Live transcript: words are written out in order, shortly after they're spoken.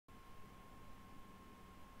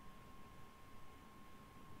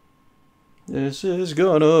This is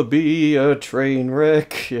gonna be a train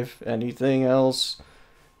wreck, if anything else.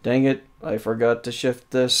 Dang it, I forgot to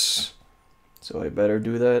shift this. So I better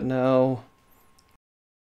do that now.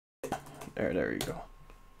 There you go.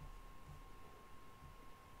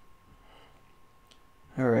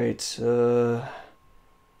 Alright, yeah,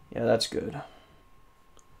 that's good.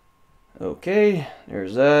 Okay,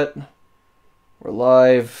 there's that. We're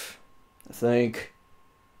live, I think.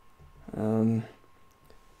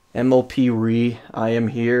 MLP Re, I am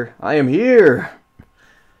here. I am here!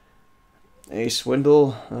 Hey,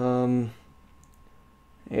 Swindle.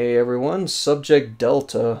 Hey, everyone. Subject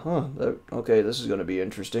Delta. Huh, okay, this is going to be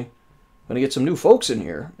interesting. I'm going to get some new folks in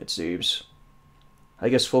here, it seems. I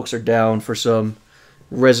guess folks are down for some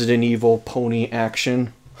Resident Evil pony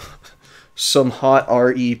action. Some hot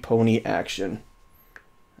RE pony action.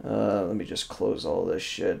 Let me just close all this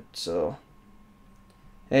shit, so...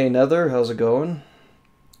 Hey, Nether, how's it going?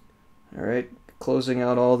 Alright, closing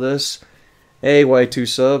out all this. Hey, Y2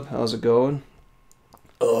 Sub, how's it going?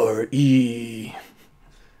 RE.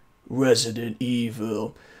 Resident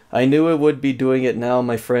Evil. I knew it would be doing it now.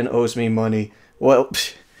 My friend owes me money. Well,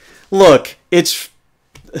 look, it's...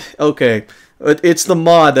 Okay, it's the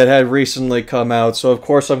mod that had recently come out, so of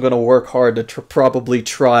course I'm going to work hard to probably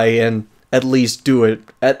try and at least do it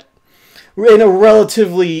in a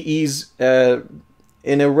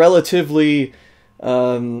relatively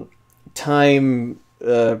time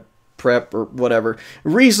prep or whatever,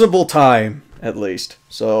 reasonable time at least.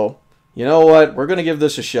 So you know what, we're gonna give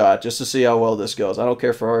this a shot just to see how well this goes. I don't care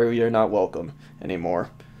if you're not welcome anymore.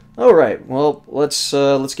 All right, well, let's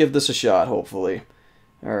give this a shot. Hopefully.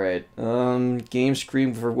 All right, game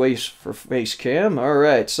screen for face cam. All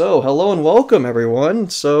right, so hello and welcome everyone.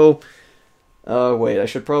 So wait, I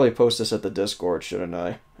should probably post this at the Discord, shouldn't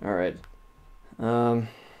I? All right.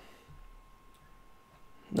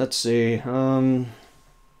 Let's see. Add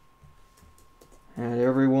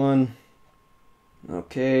everyone.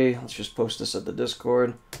 Okay, let's just post this at the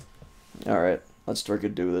Discord. Alright, let's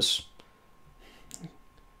freaking do this.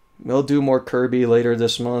 We'll do more Kirby later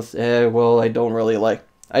this month. Well, I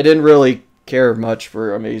didn't really care much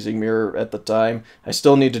for Amazing Mirror at the time. I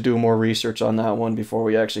still need to do more research on that one before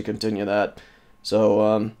we actually continue that.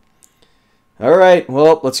 So, alright,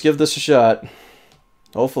 well, let's give this a shot.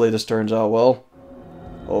 Hopefully this turns out well.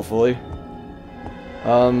 Hopefully.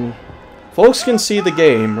 Folks can see the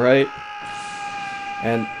game, right?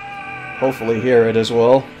 And hopefully hear it as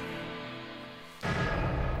well.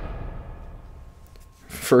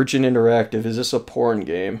 Virgin Interactive, is this a porn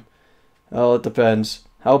game? Well, it depends.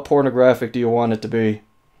 How pornographic do you want it to be?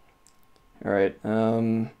 Alright,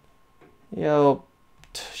 yeah,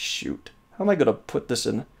 shoot. How am I gonna put this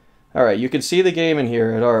in? Alright, you can see the game and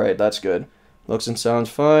hear it. Alright, that's good. Looks and sounds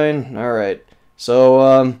fine. Alright.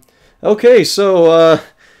 So, okay, so,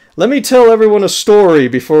 let me tell everyone a story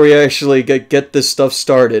before we actually get this stuff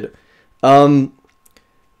started. I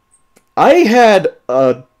had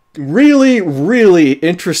a really, really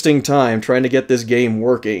interesting time trying to get this game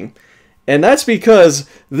working. And that's because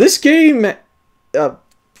this game,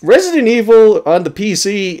 Resident Evil on the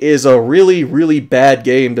PC is a really, really bad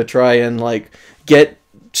game to try and, like, get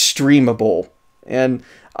streamable. And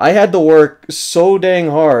I had to work so dang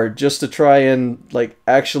hard just to try and, like,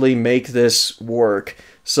 actually make this work.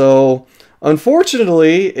 So,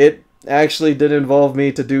 unfortunately, it actually did involve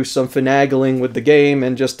me to do some finagling with the game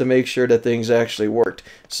and just to make sure that things actually worked.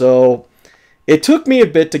 So, it took me a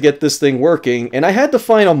bit to get this thing working, and I had to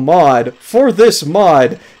find a mod for this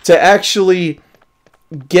mod to actually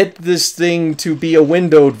get this thing to be a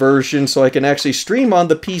windowed version so I can actually stream on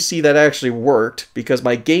the PC that actually worked, because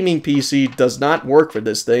my gaming PC does not work for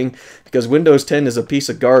this thing, because Windows 10 is a piece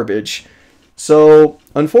of garbage. So,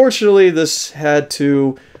 unfortunately, this had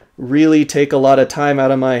to really take a lot of time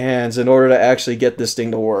out of my hands in order to actually get this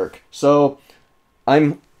thing to work. So,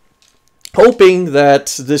 I'm hoping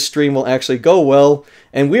that this stream will actually go well,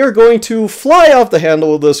 and we are going to fly off the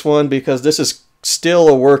handle with this one, because this is still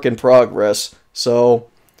a work in progress. So,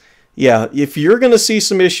 yeah, if you're going to see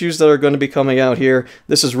some issues that are going to be coming out here,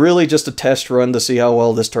 this is really just a test run to see how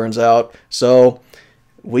well this turns out. So,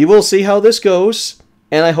 we will see how this goes,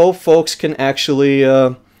 and I hope folks can actually,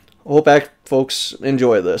 folks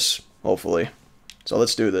enjoy this, hopefully. So,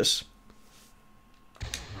 let's do this.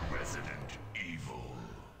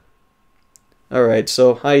 Alright,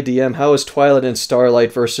 so, hi DM, how is Twilight and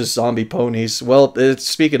Starlight versus Zombie Ponies? Well,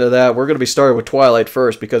 speaking of that, we're going to be starting with Twilight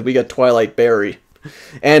first, because we got Twilight Barry.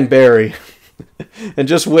 And Barry. And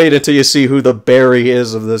just wait until you see who the Barry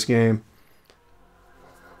is of this game.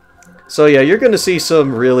 So yeah, you're going to see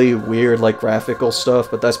some really weird, like, graphical stuff,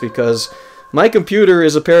 but that's because My computer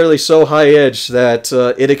is apparently so high-edge that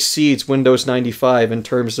it exceeds Windows 95 in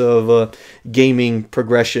terms of gaming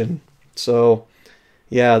progression. So,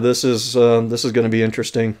 yeah, this is going to be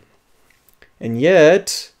interesting. And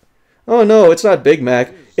yet, oh no, it's not Big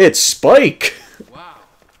Mac. It's Spike. Wow,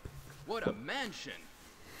 what a mansion!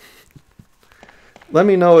 Let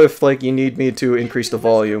me know if you need me to increase the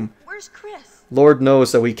volume. Where's Chris? Lord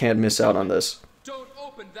knows that we can't miss out on this. Don't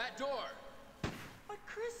open that door. But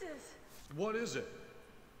Chris is. What is it?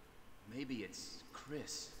 Maybe it's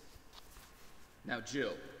Chris. Now,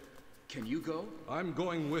 Jill, can you go? I'm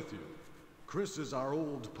going with you. Chris is our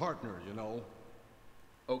old partner, you know.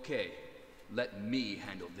 Okay, let me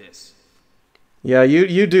handle this. Yeah,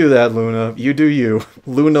 you do that, Luna. You do you.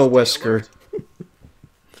 Luna Wesker.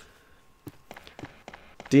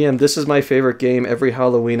 DM, this is my favorite game. Every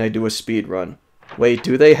Halloween I do a speed run. Wait,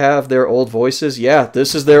 do they have their old voices? Yeah,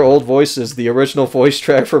 this is their old voices. The original voice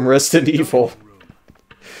track from Resident Evil.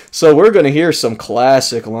 So we're going to hear some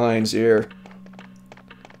classic lines here.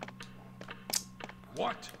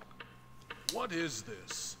 What? What is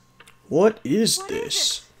this? What is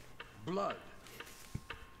this? Blood.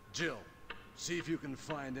 Jill, see if you can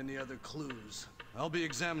find any other clues. I'll be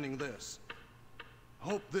examining this.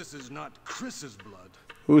 Hope this is not Chris's blood.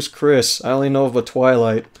 Who's Chris? I only know of a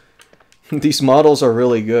Twilight. These models are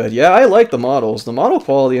really good. Yeah, I like the models. The model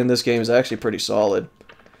quality in this game is actually pretty solid.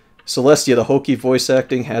 Celestia, the hokey voice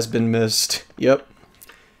acting has been missed. Yep.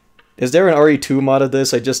 Is there an RE2 mod of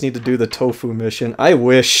this? I just need to do the tofu mission. I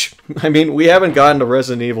wish. I mean, we haven't gotten to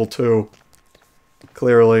Resident Evil 2.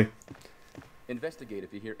 Clearly. Investigate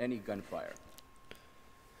if you hear any gunfire.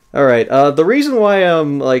 Alright, the reason why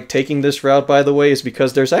I'm, taking this route, by the way, is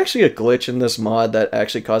because there's actually a glitch in this mod that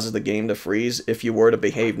actually causes the game to freeze if you were to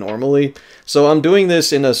behave normally. So I'm doing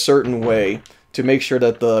this in a certain way to make sure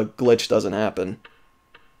that the glitch doesn't happen.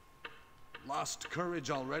 Lost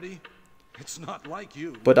courage already? It's not like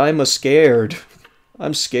you. But I'm scared.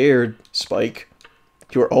 I'm scared, Spike.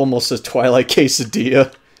 You're almost a Twilight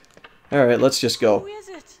quesadilla. Alright, let's just go. Who is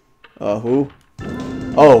it? Who?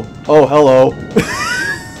 Oh, hello.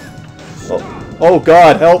 Oh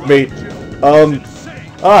God, help me.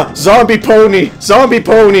 Zombie pony! Zombie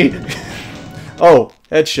pony! Oh,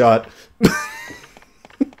 headshot.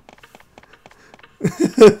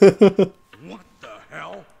 What the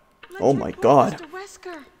hell? Oh my God. Mr.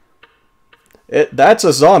 Wesker. That's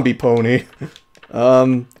a zombie pony.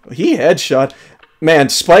 He headshot. Man,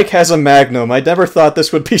 Spike has a magnum. I never thought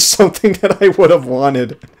this would be something that I would have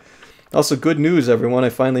wanted. Also, good news, everyone. I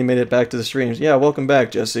finally made it back to the streams. Yeah, welcome back,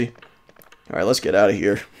 Jesse. Alright, let's get out of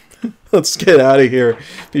here. Let's get out of here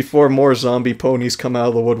before more zombie ponies come out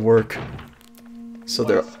of the woodwork. So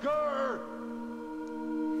they're...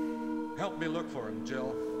 Help me look for him,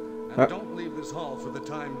 Jill. And don't leave this hall for the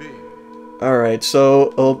time being. Alright, so...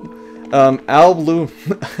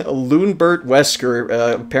 Loonbert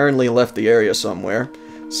Wesker apparently left the area somewhere.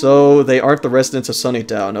 So they aren't the residents of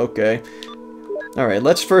Sunnytown, okay. Alright,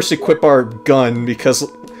 let's first equip our gun, because...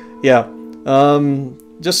 Yeah,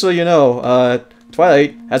 just so you know,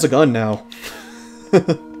 Twilight has a gun now.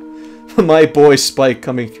 My boy Spike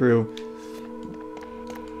coming through.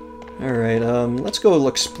 Alright, let's go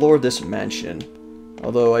explore this mansion.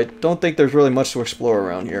 Although I don't think there's really much to explore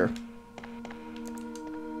around here.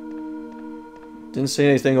 Didn't see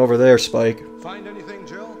anything over there, Spike. Find anything,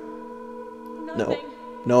 Jill? Nothing.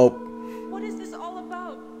 Nope. What is this all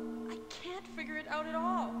about? I can't figure it out at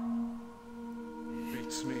all.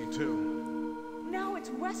 Beats me, too. Now it's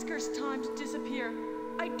Wesker's time to disappear.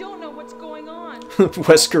 I don't know what's going on.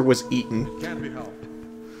 Wesker was eaten. Can't be helped.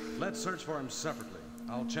 Let's search for him separately.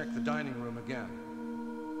 I'll check the dining room again.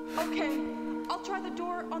 Okay, I'll try the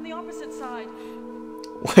door on the opposite side.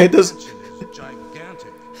 Why does... The mansion is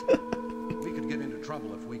gigantic. We could get into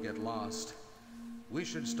trouble if we get lost. We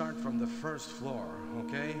should start from the first floor,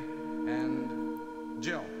 okay? And...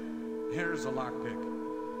 Jill, here's a lockpick.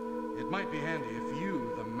 It might be handy if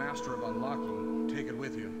you, the master of unlocking, take it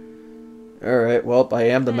with you. Alright, well, I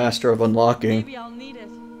am the master of unlocking. Maybe I'll need it.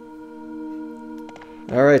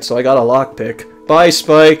 Alright, so I got a lockpick. Bye,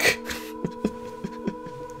 Spike!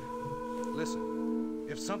 Listen,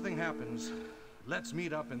 if something happens, let's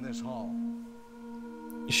meet up in this hall.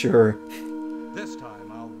 Sure. This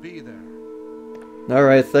time, I'll be there.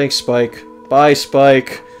 Alright, thanks, Spike. Bye,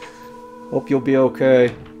 Spike. Hope you'll be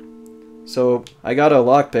okay. So, I got a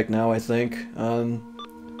lockpick now, I think.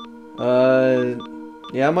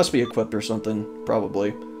 Yeah, it must be equipped or something,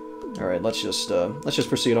 probably. Alright, let's just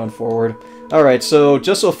proceed on forward. Alright, so,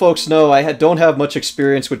 just so folks know, I don't have much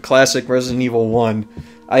experience with classic Resident Evil 1.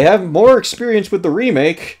 I have more experience with the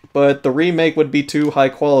remake, but the remake would be too high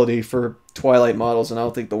quality for Twilight models, and I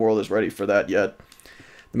don't think the world is ready for that yet.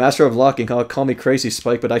 The Master of Locking, call me crazy,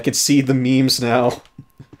 Spike, but I can see the memes now.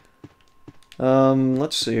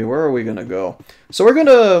 Let's see, where are we gonna go? So we're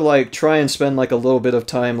gonna, like, try and spend, like, a little bit of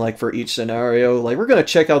time, like, for each scenario. Like, we're gonna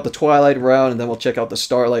check out the Twilight route, and then we'll check out the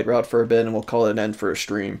Starlight route for a bit, and we'll call it an end for a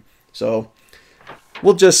stream. So,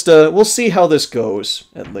 we'll just, we'll see how this goes,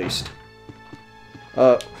 at least.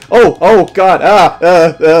 Oh, God,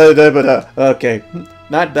 okay,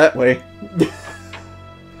 not that way.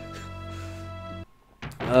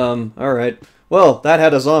 Alright. Well, that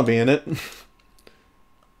had a zombie in it.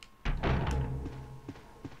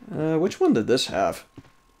 Which one did this have?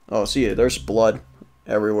 Oh, see, there's blood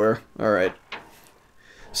everywhere. Alright.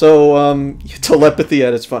 So, telepathy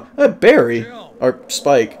at its fun. Barry! Or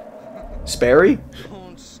Spike. Sperry?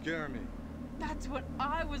 Don't scare me. That's what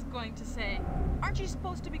I was going to say. Aren't you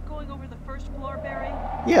supposed to be going over the first floor, Barry?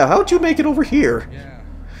 Yeah, how'd you make it over here? Yeah,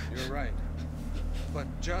 you're right. But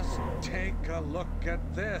just take a look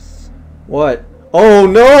at this. What? Oh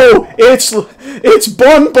no! It's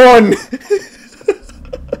Bun Bun!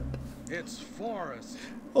 It's Forest.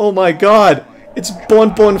 Oh my god! It's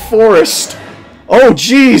Bun Bun Forest! Oh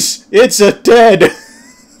jeez! It's a dead!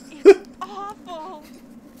 It's awful.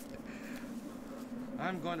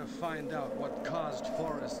 I'm going to find out what caused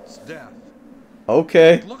Forest's death.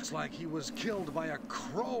 Okay. It looks like he was killed by a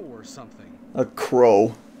crow or something. A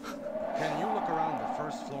crow. Can you look around the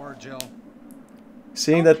first floor, Jill?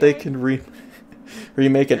 Seeing that they can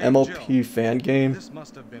remake an MLP fan game. This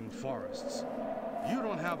must have been Forest's. You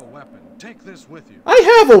don't have a weapon. Take this with you. I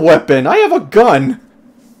have a weapon! I have a gun!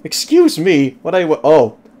 Excuse me,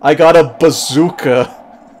 oh, I got a bazooka.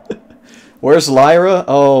 Where's Lyra?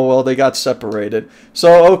 Oh, well, they got separated.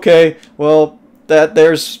 So, okay, well,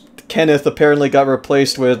 there's Kenneth apparently got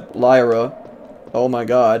replaced with Lyra. Oh my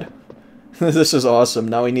god. This is awesome.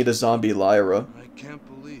 Now we need a zombie Lyra. I can't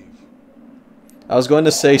believe. I was going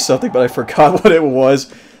to say something, but I forgot what it was.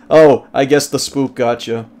 Oh, I guess the spook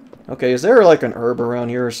gotcha. Okay, is there like an herb around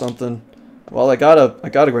here or something? Well, I got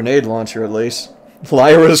a grenade launcher at least.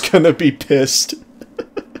 Lyra's gonna be pissed.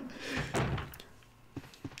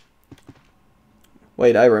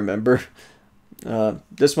 Wait, I remember.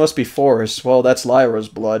 This must be Forest. Well, that's Lyra's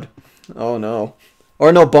blood. Oh no.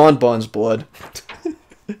 Or no, Bon Bon's blood.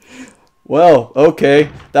 Well, okay.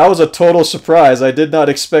 That was a total surprise. I did not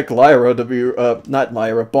expect Lyra to be, not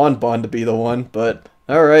Lyra, Bon Bon to be the one, but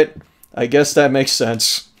alright. I guess that makes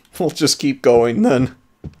sense. We'll just keep going then.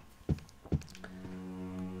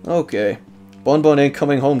 Okay. Bon Bon ain't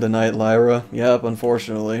coming home tonight, Lyra. Yep,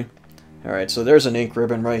 unfortunately. Alright, so there's an ink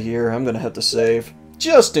ribbon right here. I'm gonna have to save.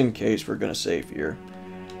 Just in case we're gonna save here.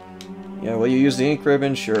 Yeah, will you use the ink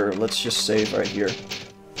ribbon? Sure, let's just save right here.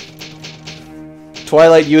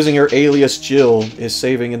 Twilight using her alias Jill is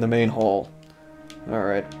saving in the main hall.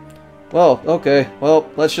 Alright. Well, okay. Well,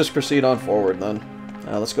 let's just proceed on forward then.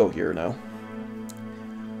 Let's go here now.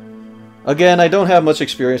 Again, I don't have much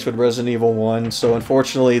experience with Resident Evil 1, so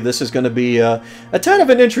unfortunately this is going to be a ton of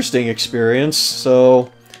an interesting experience.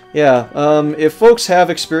 So, yeah, if folks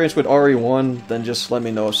have experience with RE1, then just let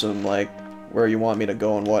me know some, like, where you want me to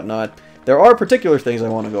go and whatnot. There are particular things I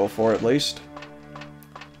want to go for, at least.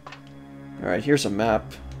 Alright, here's a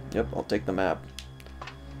map. Yep, I'll take the map.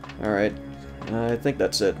 Alright, I think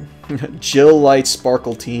that's it. Jill Light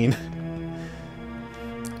Sparkletine.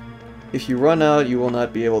 If you run out, you will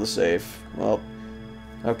not be able to save. Well,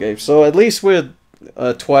 okay, so at least with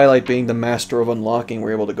Twilight being the master of unlocking,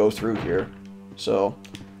 we're able to go through here. So,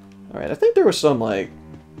 alright, I think there was some, like...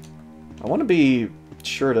 I want to be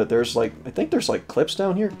sure that there's, like... I think there's, like, clips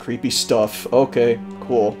down here? Creepy stuff. Okay,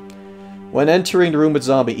 cool. When entering the room with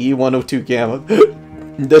zombie, E102 Gamma.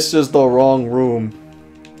 This is the wrong room.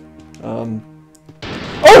 Oh!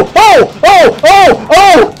 Oh! Oh! Oh!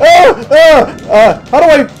 Oh!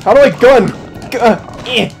 How do I gun?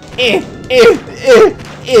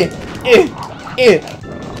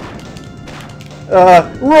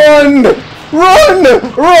 Run! Run!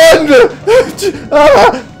 Run!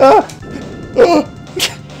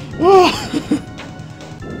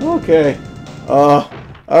 Okay.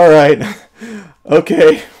 Alright.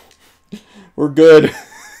 Okay. We're good.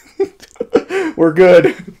 We're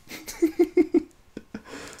good.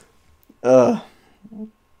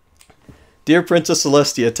 Dear Princess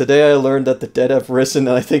Celestia, today I learned that the dead have risen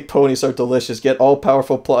and I think ponies are delicious. Get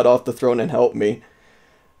all-powerful Plot off the throne and help me.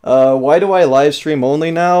 Why do I live stream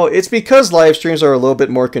only now? It's because live streams are a little bit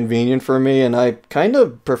more convenient for me and I kind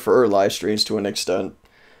of prefer live streams to an extent.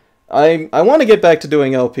 I want to get back to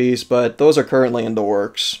doing LPs, but those are currently in the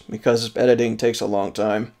works because editing takes a long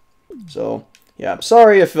time. So, yeah,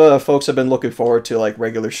 sorry if folks have been looking forward to like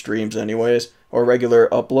regular streams anyways, or regular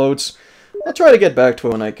uploads. I'll try to get back to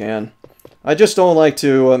it when I can. I just don't like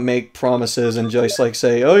to make promises and just like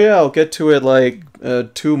say, oh yeah, I'll get to it like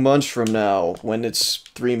 2 months from now when it's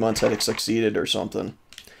 3 months that it succeeded or something.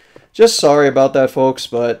 Just sorry about that, folks,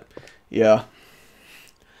 but yeah.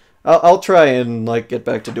 I'll try and like get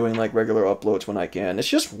back to doing like regular uploads when I can. It's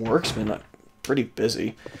just work's been pretty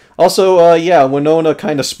busy. Also, yeah, Winona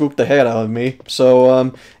kind of spooked the head out of me.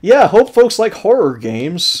 So, yeah, hope folks like horror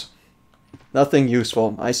games. Nothing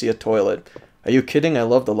useful. I see a toilet. Are you kidding? I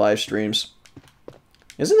love the live streams.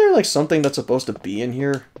 Isn't there like something that's supposed to be in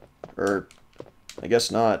here? Or, I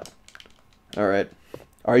guess not. Alright.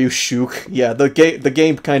 Are you shook? Yeah, the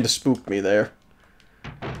game kind of spooked me there.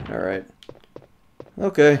 Alright.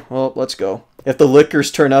 Okay, well, let's go. If the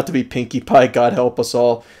liquors turn out to be Pinkie Pie, God help us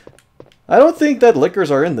all. I don't think that liquors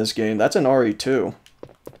are in this game. That's an RE2.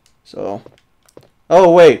 So.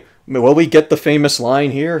 Oh, wait. Will we get the famous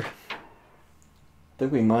line here? I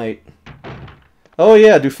think we might. Oh,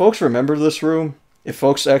 yeah. Do folks remember this room? If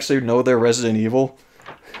folks actually know their Resident Evil.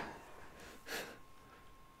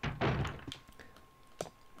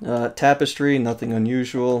 Tapestry, nothing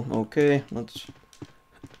unusual. Okay, let's...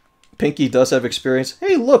 Pinky does have experience.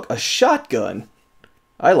 Hey, look, a shotgun.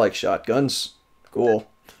 I like shotguns. Cool.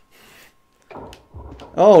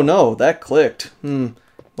 Oh, no, that clicked.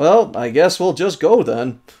 Well, I guess we'll just go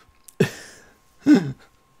then.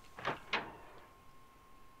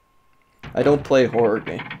 I don't play horror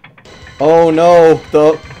game. Oh, no,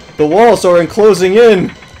 the walls are enclosing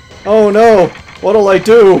in. Oh, no, what'll I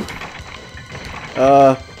do?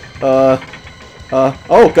 Oh,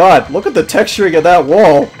 God, look at the texturing of that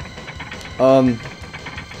wall.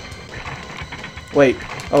 Wait.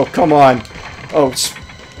 Oh, come on. Oh,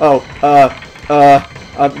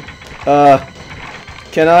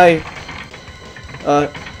 can I?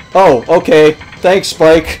 Oh, okay. Thanks,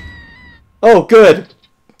 Spike. Oh, good.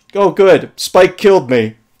 Oh, good. Spike killed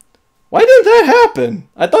me. Why didn't that happen?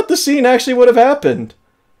 I thought the scene actually would have happened.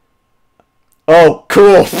 Oh,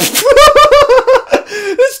 cool.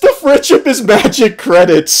 It's the Friendship is Magic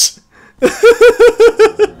credits.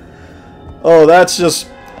 Oh, that's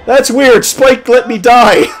weird. Spike let me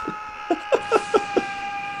die.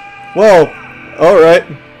 Well, alright.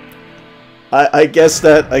 I guess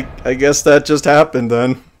that just happened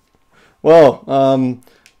then. Well,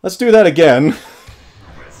 let's do that again.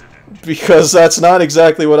 Because that's not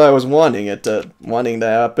exactly what I was wanting to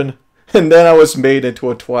happen. And then I was made into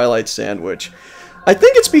a Twilight sandwich. I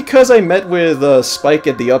think it's because I met with Spike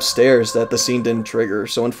at the upstairs that the scene didn't trigger.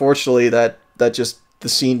 So unfortunately the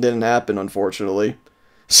scene didn't happen, unfortunately.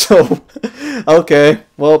 So, okay.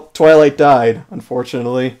 Well, Twilight died,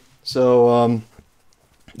 unfortunately. So,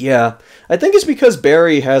 yeah. I think it's because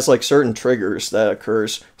Barry has, like, certain triggers that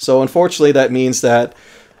occurs. So, unfortunately, that means that,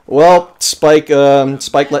 well, Spike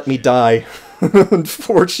let me die.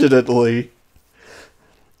 Unfortunately.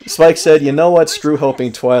 Spike said, you know what? Screw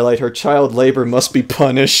helping Twilight. Her child labor must be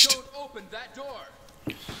punished.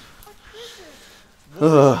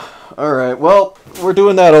 Alright, well, we're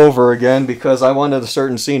doing that over again because I wanted a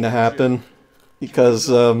certain scene to happen. Because,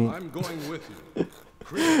 I'm going with you.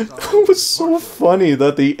 It was so funny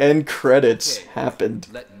that the end credits happened.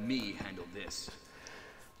 Let me handle this.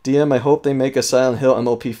 DM, I hope they make a Silent Hill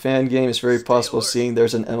MLP fan game. It's very possible seeing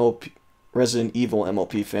there's an Resident Evil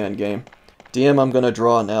MLP fan game. DM, I'm gonna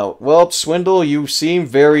draw now. Well, Swindle, you seem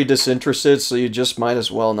very disinterested, so you just might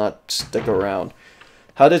as well not stick around.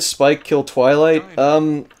 How did Spike kill Twilight?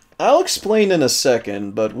 I'll explain in a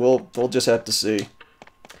second, but we'll just have to see.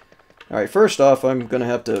 Alright, first off, I'm gonna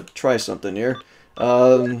have to try something here.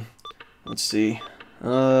 Let's see.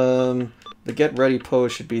 The get ready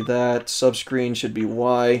pose should be that, subscreen should be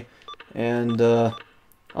Y, and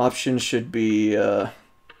options should be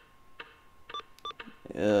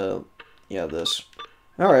yeah, this.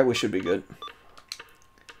 Alright, we should be good.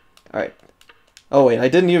 Alright. Oh wait, I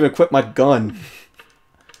didn't even equip my gun.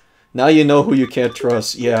 Now you know who you can't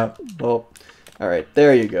trust. Yeah, well, alright,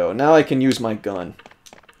 there you go. Now I can use my gun.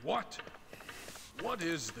 What? What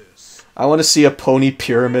is this? I want to see a pony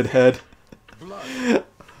pyramid head. Blood.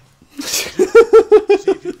 See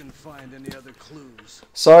if you can find any other clues.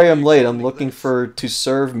 Sorry I'm late. I'm looking to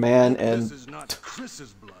serve man and This is not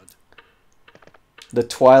Chris's blood. the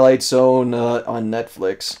Twilight Zone on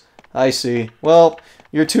Netflix. I see. Well,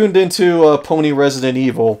 you're tuned into Pony Resident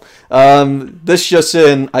Evil. This just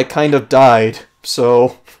in, I kind of died.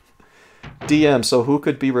 So, DM, so who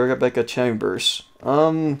could be Rebecca Chambers?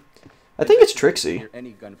 I I think it's Investigate if you Trixie. hear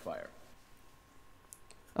any gunfire.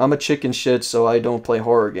 I'm a chicken shit, so I don't play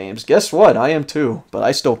horror games. Guess what? I am too, but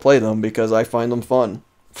I still play them because I find them fun.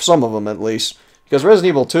 Some of them, at least. Because Resident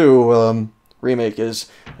Evil 2 Remake is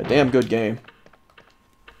a damn good game.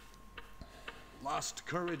 Lost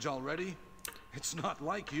courage already? It's not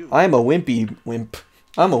like you. I'm a wimpy wimp.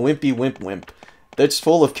 I'm a wimpy wimp. That's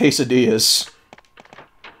full of quesadillas.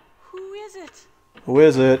 Who is it? Who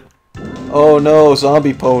is it? Oh no,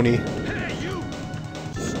 zombie pony. Hey, you!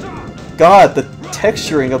 Stop! God, the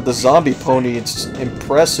texturing of the zombie pony, it's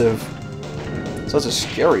impressive. Such a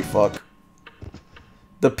scary fuck.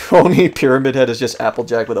 The pony pyramid head is just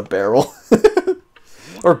Applejack with a barrel.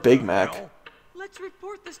 Or Big Mac. Let's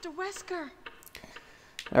report this to Wesker.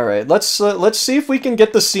 Alright, let's see if we can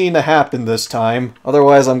get the scene to happen this time.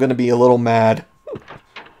 Otherwise, I'm gonna be a little mad.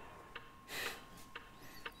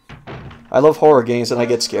 I love horror games and I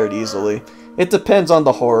get scared easily. It depends on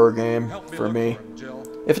the horror game, for me.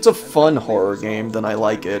 If it's a fun horror game, then I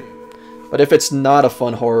like it. But if it's not a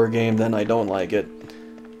fun horror game, then I don't like it.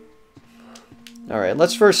 Alright,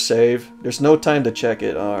 let's first save. There's no time to check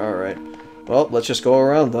it. Alright. Well, let's just go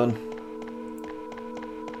around then.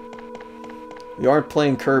 We aren't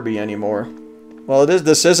playing Kirby anymore. Well,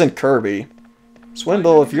 this isn't Kirby.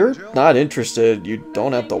 Swindle, if you're not interested, you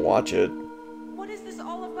don't have to watch it. What is this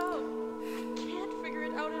all about? I can't figure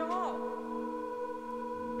it out at all.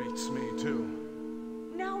 Beats me too.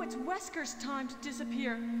 Now it's Wesker's time to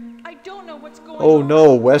disappear. I don't know what's going on. Oh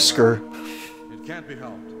no, Wesker. It can't be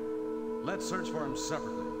helped. Let's search for him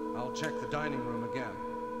separately. I'll check the dining room again.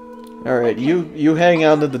 Alright, you hang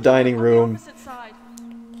out in the dining room. Opposite side.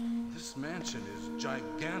 This mansion is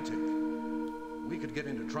gigantic. We could get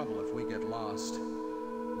into trouble if we get lost.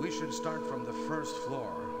 We should start from the first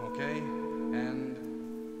floor, okay?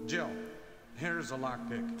 And Jill, here's a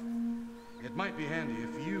lockpick. It might be handy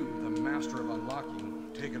if you, the master of unlocking,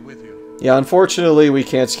 take it with you. Yeah, unfortunately, we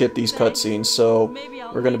can't skip these cutscenes, so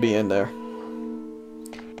we're gonna be in there.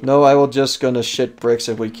 No, I will just gonna shit bricks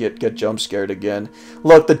if we get jump scared again.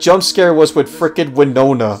 Look, the jump scare was with frickin'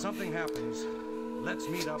 Winona. Something happens. Let's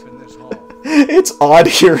meet up in this hall. It's odd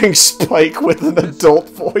hearing Spike with an adult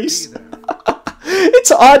voice.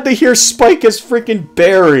 It's odd to hear Spike as freaking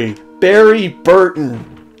Barry. Barry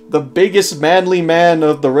Burton. The biggest manly man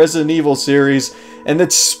of the Resident Evil series. And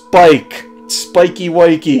it's Spike. Spiky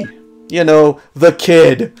Wikey. You know, the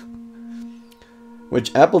kid.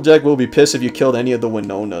 Which, Applejack will be pissed if you killed any of the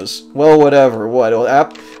Winonas. Well, whatever. What?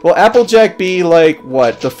 Will Applejack be like,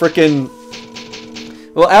 what? The frickin'...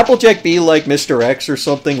 Will Applejack be like Mr. X or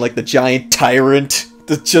something? Like the giant tyrant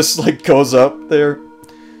that just, like, goes up there?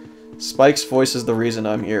 Spike's voice is the reason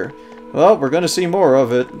I'm here. Well, we're gonna see more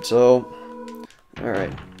of it, so...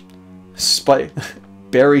 Alright.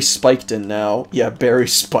 Barry Spiketon now. Yeah, Barry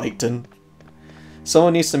Spiketon.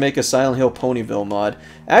 Someone needs to make a Silent Hill Ponyville mod.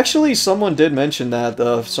 Actually, someone did mention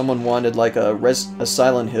that someone wanted like a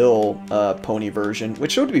Silent Hill pony version,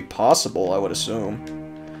 which would be possible, I would assume.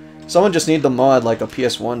 Someone just need the mod like a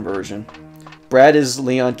PS1 version. Brad is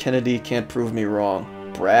Leon Kennedy, can't prove me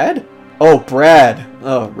wrong. Brad? Oh, Brad.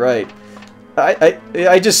 Oh, right.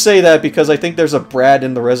 I just say that because I think there's a Brad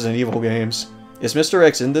in the Resident Evil games. Is Mr.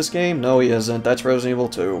 X in this game? No, he isn't. That's Resident Evil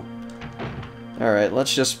 2. Alright,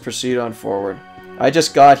 let's just proceed on forward. I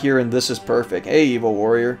just got here and this is perfect. Hey, Evil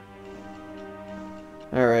Warrior.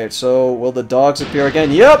 Alright, so will the dogs appear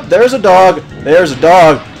again? Yep, there's a dog. There's a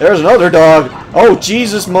dog. There's another dog. Oh,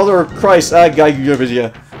 Jesus, Mother of Christ.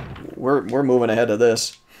 Yeah. We're moving ahead of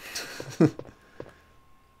this.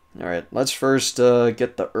 Alright, let's first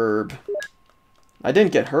get the herb. I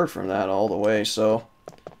didn't get hurt from that all the way, so...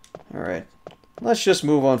 Alright. Let's just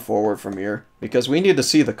move on forward from here, because we need to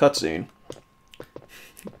see the cutscene.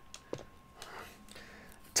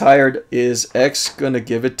 Tired, is X gonna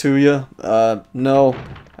give it to you? No.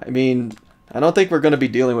 I mean, I don't think we're gonna be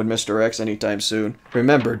dealing with Mr. X anytime soon.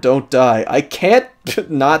 Remember, don't die. I can't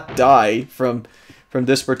not die from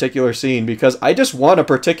this particular scene, because I just want a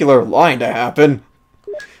particular line to happen.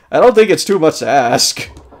 I don't think it's too much to ask.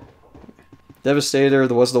 Devastator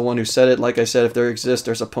was the one who said it. Like I said, if there exists,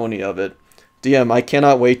 there's a pony of it. DM, I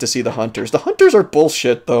cannot wait to see the hunters. The hunters are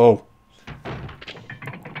bullshit, though.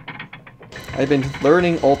 I've been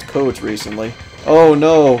learning alt codes recently. Oh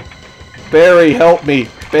no. Barry, help me.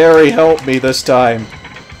 Barry, help me this time.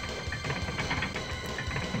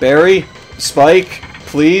 Barry? Spike?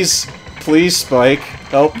 Please? Please, Spike.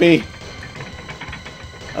 Help me.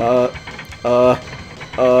 Oh,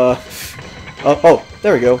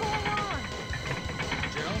 there we go.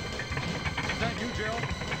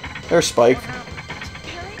 There's Spike. Barry,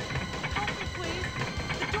 help me, please.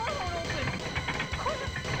 The door won't open. Quick.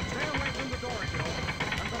 Stay away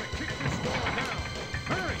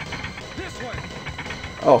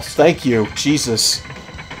Oh, thank you. Jesus.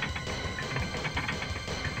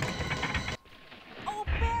 Oh,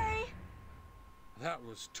 Barry! That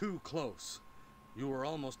was too close. You were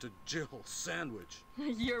almost a Jill sandwich.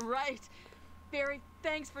 You're right. Barry,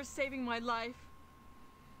 thanks for saving my life.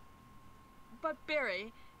 But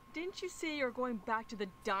Barry, didn't you say you're going back to the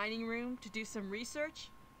dining room to do some research?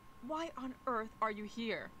 Why on earth are you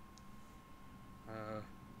here?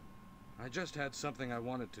 I just had something I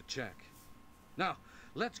wanted to check. Now,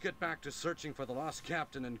 let's get back to searching for the lost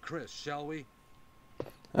captain and Chris, shall we?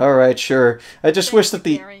 Alright, sure. I just wish that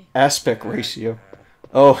the Barry. aspect ratio...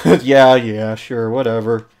 Oh, yeah, sure,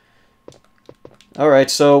 whatever.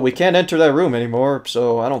 Alright, so we can't enter that room anymore,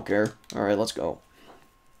 so I don't care. Alright, let's go.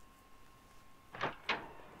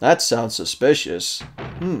 That sounds suspicious.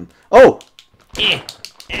 Oh!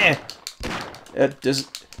 It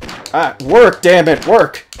does... Ah, work, damn it,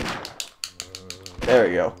 work! There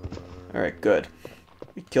you go. Alright, good.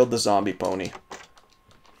 We killed the zombie pony.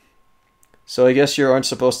 So I guess you aren't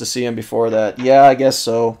supposed to see him before that. Yeah, I guess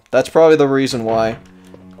so. That's probably the reason why.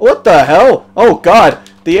 What the hell? Oh god!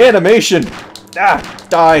 The animation! Ah!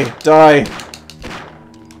 Die!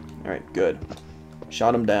 Alright, good.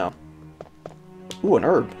 Shot him down. Ooh, an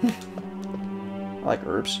herb. I like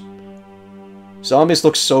herbs. Zombies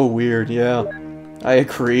look so weird, yeah. I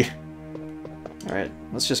agree. Alright,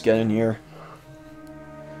 let's just get in here.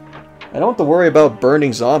 I don't have to worry about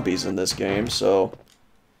burning zombies in this game, so...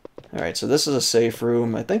 Alright, so this is a safe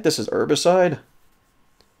room. I think this is herbicide?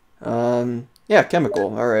 Yeah,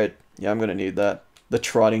 chemical. Alright. Yeah, I'm gonna need that. The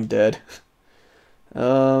trotting dead.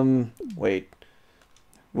 Wait.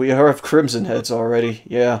 We have crimson heads already.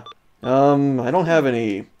 Yeah. I don't have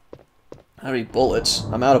any bullets.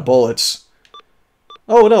 I'm out of bullets.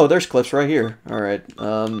 Oh no, there's clips right here. Alright.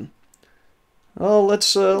 Well,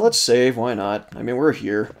 let's save. Why not? I mean, we're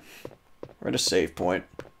here. We're at a save point.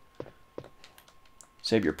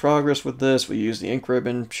 Save your progress with this. We use the ink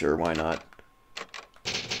ribbon. Sure, why not?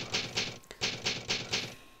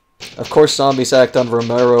 Of course, zombies act on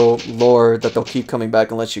Romero lore that they'll keep coming back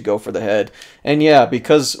and let you go for the head. And yeah,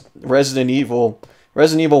 because Resident Evil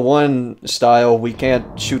 1 style, we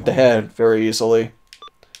can't shoot the head very easily.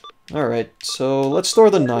 Alright, so let's store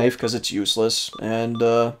the knife because it's useless. And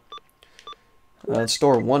let's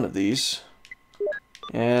store one of these.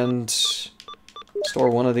 And store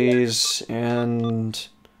one of these. And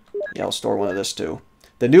yeah, I'll store one of this too.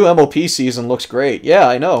 The new MOP season looks great. Yeah,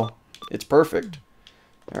 I know. It's perfect.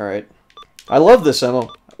 Alright. I love this MO.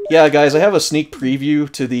 Yeah, guys, I have a sneak preview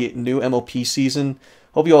to the new MOP season.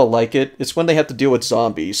 Hope you all like it. It's when they have to deal with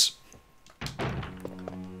zombies.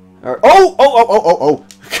 Alright. Oh!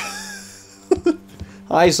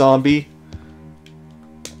 Hi, zombie.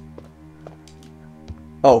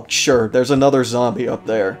 Oh, sure. There's another zombie up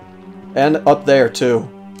there. And up there, too.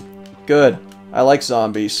 Good. I like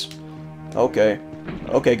zombies. Okay.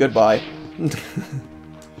 Okay, goodbye.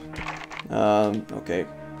 Okay.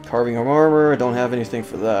 Carving of armor. I don't have anything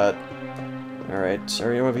for that. Alright,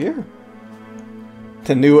 sorry, over here.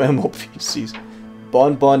 The new MOP season.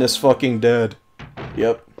 Bon is fucking dead.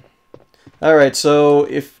 Yep. Alright, so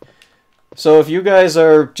if you guys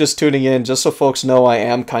are just tuning in, just so folks know, I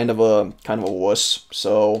am kind of a wuss.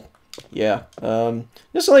 So yeah.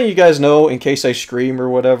 Just letting you guys know in case I scream or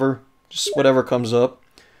whatever. Just whatever comes up.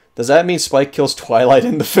 Does that mean Spike kills Twilight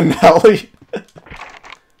in the finale?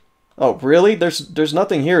 Oh, really? There's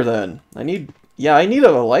nothing here then. I need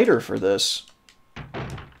a lighter for this.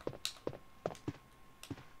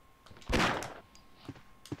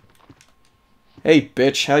 Hey,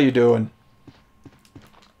 bitch, how you doing?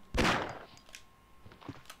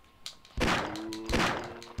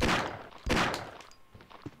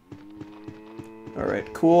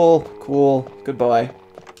 Alright, cool. Goodbye.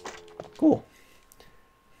 Cool.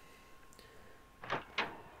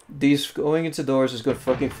 These going into doors is good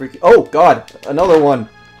fucking freaky. Oh, God! Another one!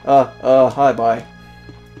 Hi, bye.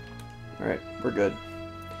 Alright, we're good.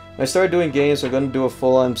 When I started doing games, I'm gonna do a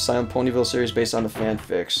full-on Silent Ponyville series based on the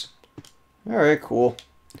fanfics. Alright, cool.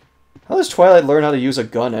 How does Twilight learn how to use a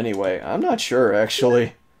gun anyway? I'm not sure,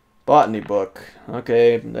 actually. Botany book.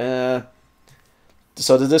 Okay,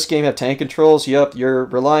 So does this game have tank controls? Yep, you're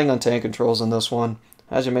relying on tank controls in this one.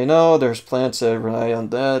 As you may know, there's plants that rely on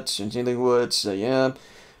that. Healing woods, yeah.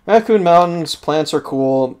 Raccoon Mountains, plants are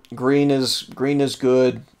cool. Green is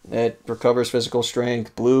good. It recovers physical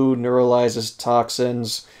strength. Blue neuralizes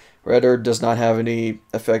toxins. Red herb does not have any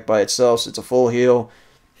effect by itself, so it's a full heal.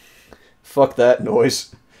 Fuck that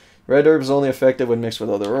noise. Red herb is only effective when mixed with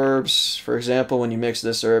other herbs. For example, when you mix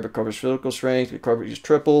this herb, it recovers physical strength. Recovery is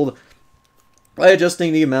tripled. By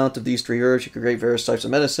adjusting the amount of these 3 herbs, you can create various types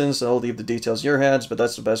of medicines. I'll leave the details in your hands, but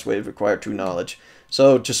that's the best way to acquire true knowledge.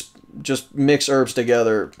 So just mix herbs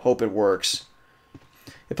together, hope it works.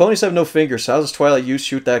 If ponies have no fingers, how does Twilight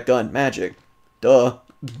shoot that gun? Magic. Duh.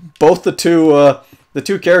 Both the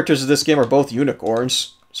two characters of this game are both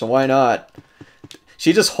unicorns, so why not?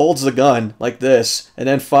 She just holds the gun like this, and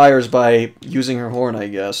then fires by using her horn, I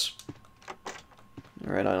guess.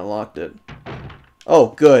 Alright, I unlocked it. Oh,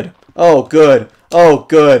 good. Oh, good. Oh,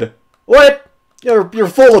 good. What? You're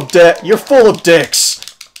full of you're full of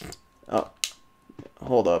dicks. Oh,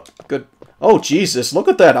 hold up. Good. Oh, Jesus! Look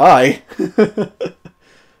at that eye.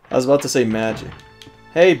 I was about to say magic.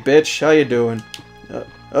 Hey, bitch, how you doing?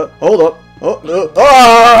 Hold up.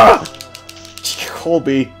 Ah!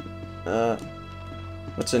 Colby.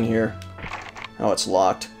 What's in here? Oh, it's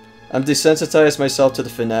locked. I'm desensitized myself to the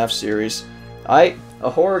FNAF series. A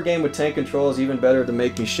horror game with tank control is even better to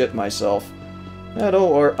make me shit myself.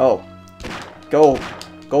 Oh. Go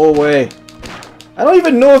away. I don't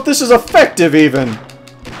even know if this is effective, even.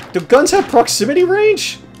 Do guns have proximity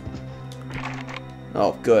range?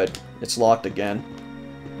 Oh, good. It's locked again.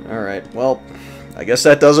 Alright, well, I guess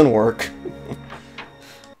that doesn't work.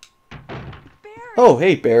 Oh,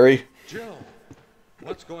 hey, Barry. Jill,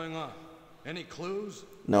 what's going on? Any clues?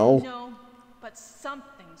 No. No, but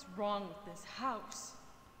something's wrong with this house.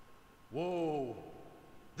 Whoa.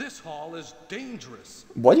 This hall is dangerous.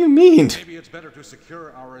 What do you mean? Maybe it's better to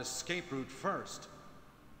secure our escape route first.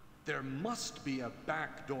 There must be a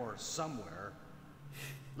back door somewhere.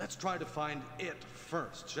 Let's try to find it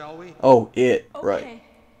first, shall we? Oh, it. Okay. Right.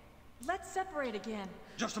 Let's separate again.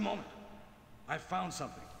 Just a moment. I found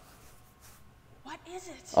something. What is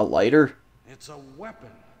it? A lighter? It's a weapon.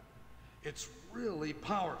 It's really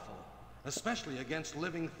powerful, especially against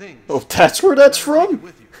living things. Oh, that's where that's from?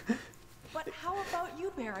 With you. But how about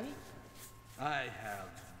you, Barry? I have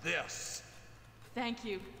this. Thank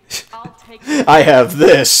you. I'll take it. I have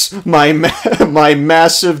this. My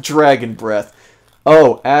massive dragon breath.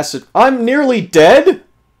 Oh, acid. I'm nearly dead?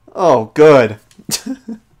 Oh, good.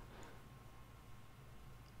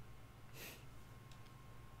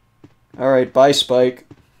 Alright, bye, Spike.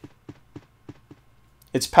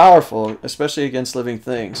 It's powerful, especially against living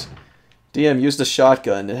things. DM, use the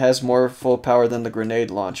shotgun. It has more full power than the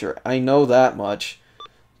grenade launcher. I know that much.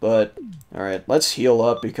 But, alright, let's heal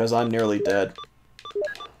up because I'm nearly dead.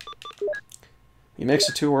 You mix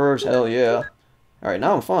the 2 herbs? Hell yeah. Alright,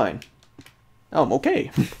 now I'm fine. Now I'm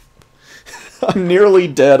okay. I'm nearly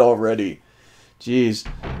dead already. Jeez.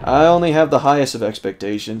 I only have the highest of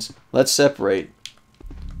expectations. Let's separate.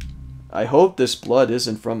 I hope this blood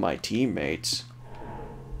isn't from my teammates.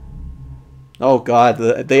 Oh god,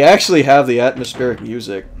 they actually have the atmospheric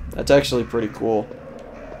music. That's actually pretty cool.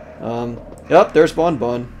 Yep, there's Bun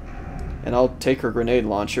Bun. And I'll take her grenade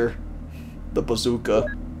launcher. The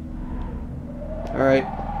bazooka. Alright.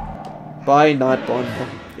 Bye, not Bun Bun.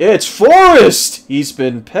 It's Forrest! He's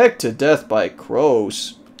been pecked to death by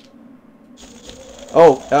crows.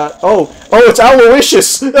 Oh, it's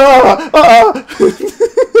Aloysius!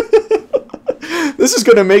 This is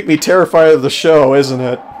gonna make me terrified of the show, isn't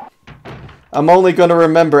it? I'm only gonna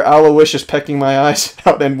remember Aloysius pecking my eyes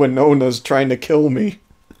out and Winona's trying to kill me.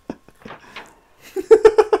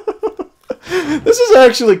 This is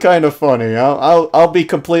actually kind of funny. I'll be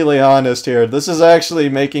completely honest here. This is actually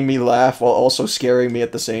making me laugh while also scaring me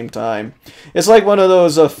at the same time. It's like one of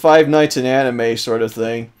those Five Nights in Anime sort of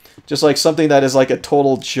thing. Just like something that is like a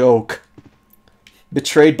total joke.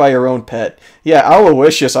 Betrayed by your own pet. Yeah,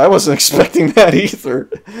 Aloysius, I wasn't expecting that either.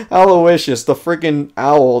 Aloysius, the freaking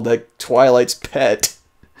owl that Twilight's pet.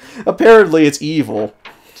 Apparently it's evil.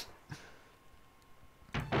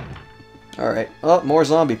 Alright. Oh, more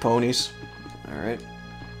zombie ponies. Alright.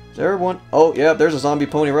 Is there one? Oh, yeah, there's a zombie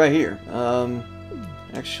pony right here.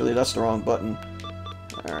 Actually, that's the wrong button.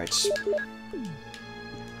 Alright.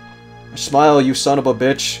 Smile, you son of a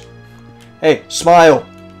bitch. Hey, smile!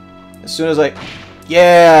 As soon as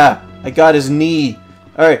Yeah! I got his knee.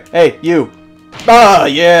 Alright, hey, you. Ah,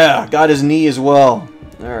 yeah! Got his knee as well.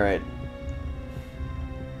 Alright.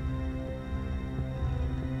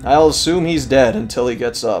 I'll assume he's dead until he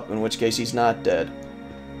gets up, in which case he's not dead.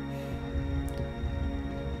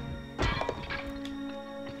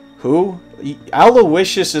 Who?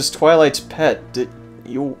 Aloysius is Twilight's pet. Did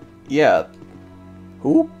you... Yeah.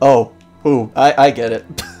 Who? Oh. Who? I get it.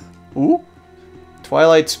 Who?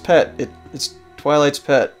 Twilight's pet. It's Twilight's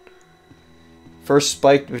pet. First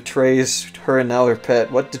Spike betrays her and now her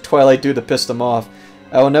pet. What did Twilight do to piss them off?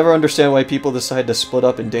 I will never understand why people decide to split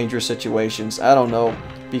up in dangerous situations. I don't know.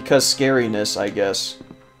 Because scariness, I guess.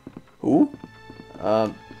 Who?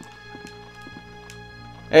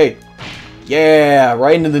 Hey. Yeah,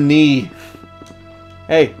 right into the knee.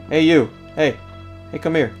 Hey, hey you. Hey. Hey,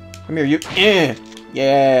 come here. Come here, you.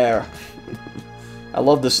 Yeah. I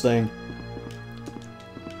love this thing.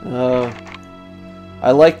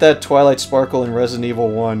 I like that Twilight Sparkle in Resident Evil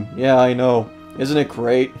 1. Yeah, I know. Isn't it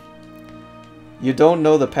great? You don't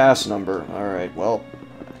know the pass number. Alright, well...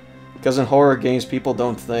 Because in horror games, people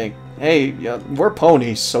don't think. Hey, yeah, we're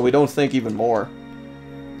ponies, so we don't think even more.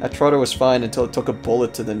 That trotter was fine until it took a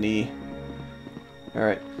bullet to the knee.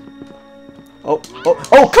 Alright. Oh,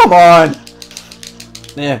 come on!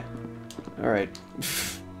 Yeah. Alright.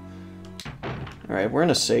 Alright, we're in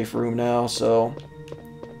a safe room now, so...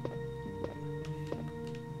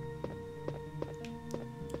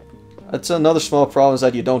 That's another small problem, is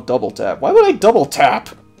that you don't double tap. Why would I double tap?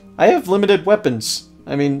 I have limited weapons.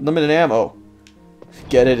 I mean, limited ammo.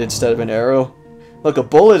 Get it instead of an arrow? Look, a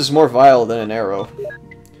bullet is more viable than an arrow.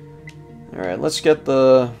 Alright, let's get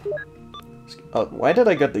the... Oh, why did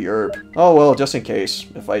I get the herb? Oh, well, just in case,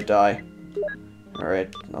 if I die.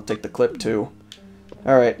 Alright, I'll take the clip too.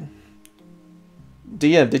 Alright.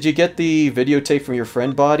 DM, did you get the videotape from your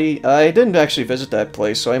friend body? I didn't actually visit that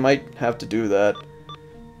place, so I might have to do that.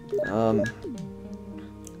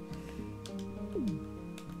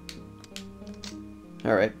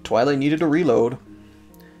 Alright, Twilight needed a reload.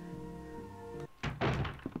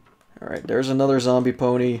 Alright, there's another zombie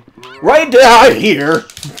pony. Right down here!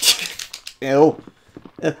 Ew.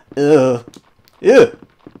 Ew.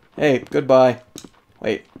 Hey, goodbye.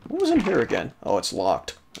 Wait, what was in here again? Oh, it's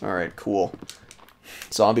locked. Alright, cool.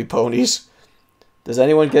 Zombie ponies. Does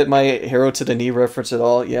anyone get my hero to the knee reference at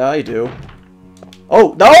all? Yeah, I do.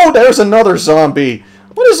 Oh, no! There's another zombie!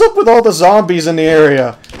 What is up with all the zombies in the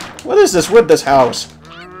area? What is this with this house?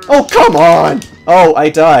 Oh, come on! Oh, I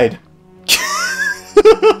died.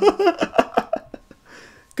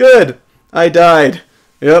 Good. I died.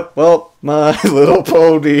 Yep, well, my little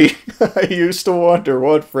pony. I used to wonder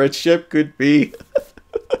what friendship could be.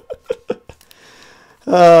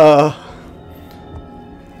 Well,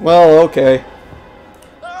 okay.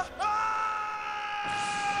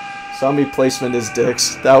 Zombie placement is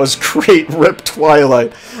dicks. That was great, RIP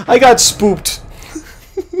Twilight. I got spooked.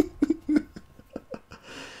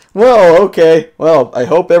 Well, okay. Well, I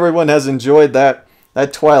hope everyone has enjoyed that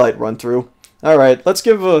Twilight run through. All right, let's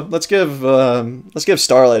give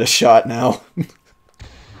Starlight a shot now.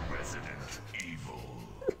 Resident Evil.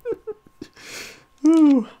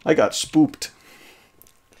 Ooh, I got spooked.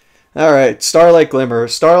 All right, Starlight Glimmer.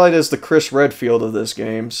 Starlight is the Chris Redfield of this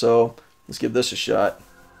game, so let's give this a shot.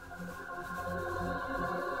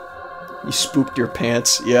 You spooked your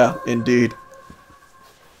pants. Yeah, indeed.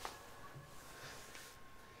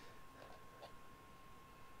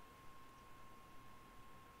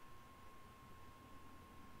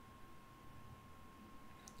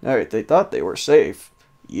 Alright, they thought they were safe.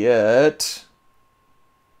 Yet...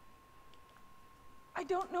 I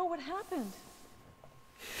don't know what happened.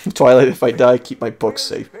 Twilight, if I die, keep my books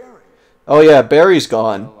safe. Oh yeah, Barry's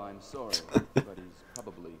gone. Well, I'm sorry, but he's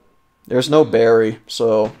probably... There's no Barry,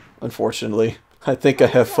 so, unfortunately, I think I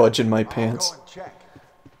have fudge in my pants.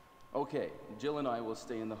 Okay, Jill and I will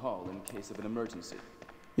stay in the hall in case of an emergency.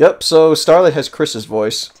 Yep, so Starlight has Chris's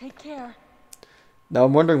voice. Take care. Now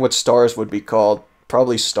I'm wondering what Stars would be called.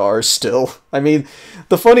 Probably Stars still. I mean,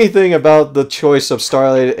 the funny thing about the choice of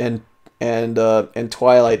Starlight and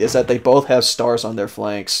Twilight is that they both have stars on their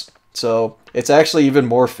flanks. So, it's actually even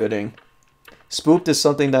more fitting. Spooked is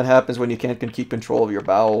something that happens when you can't keep control of your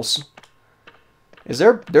bowels.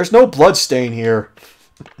 There's no blood stain here.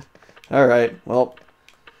 Alright, well.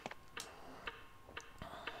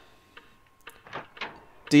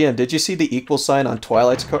 DM, did you see the equal sign on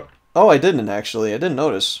Twilight's car? Oh, I didn't actually. I didn't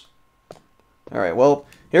notice. Alright, well,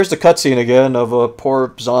 here's the cutscene again of a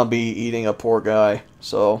poor zombie eating a poor guy.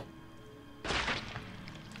 So.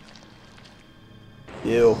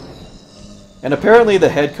 Ew. And apparently the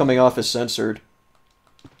head coming off is censored.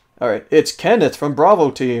 Alright, it's Kenneth from Bravo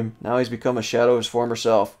Team. Now he's become a shadow of his former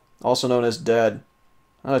self. Also known as Dead.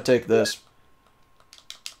 I'm gonna take this.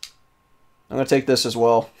 I'm gonna take this as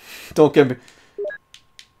well. Don't give me...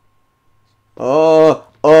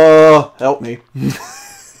 help me.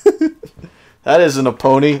 That isn't a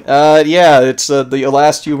pony. Yeah, it's the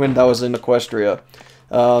last human that was in Equestria.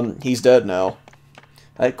 He's dead now.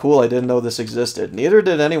 Cool, I didn't know this existed. Neither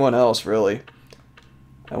did anyone else, really.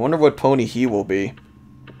 I wonder what pony he will be.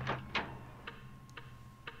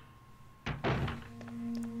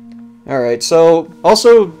 Alright, so,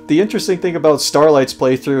 also, the interesting thing about Starlight's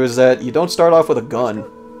playthrough is that you don't start off with a gun.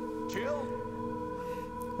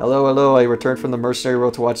 Hello, hello, I returned from the mercenary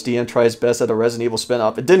world to watch DM try his best at a Resident Evil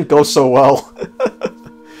spin-off. It didn't go so well.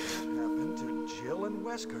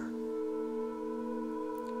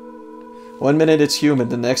 1 minute it's human,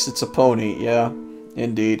 the next it's a pony. Yeah,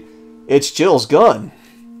 indeed. It's Jill's gun.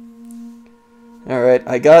 Alright,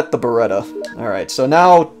 I got the Beretta. Alright, so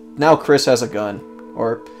now Chris has a gun.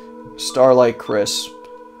 Or Starlight Chris.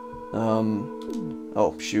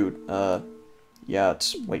 Oh, shoot. Yeah,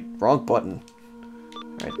 it's... Wait, wrong button.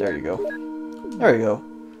 Alright, there you go. There you go.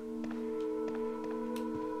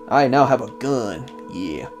 I now have a gun.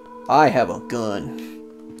 Yeah, I have a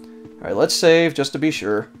gun. Alright, let's save just to be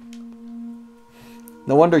sure.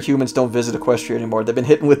 No wonder humans don't visit Equestria anymore. They've been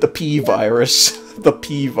hit with the P virus. The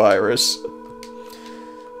P virus.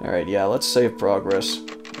 Alright, yeah, let's save progress.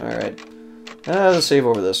 Alright. Let's save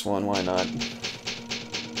over this one, why not?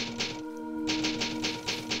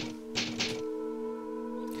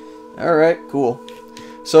 Alright, cool.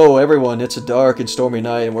 So, everyone, it's a dark and stormy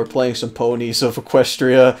night, and we're playing some Ponies of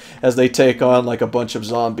Equestria as they take on, like, a bunch of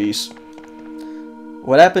zombies.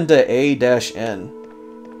 What happened to A-N?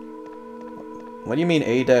 What do you mean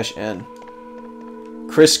A-N?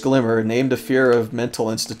 Chris Glimmer, named a fear of mental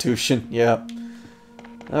institution. Yeah.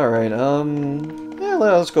 Alright, yeah,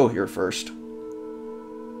 let's go here first.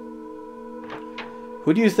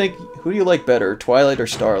 Who do you like better, Twilight or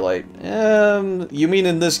Starlight? You mean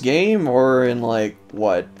in this game, or in, like,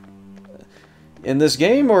 what? In this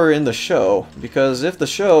game, or in the show? Because if the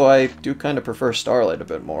show, I do kind of prefer Starlight a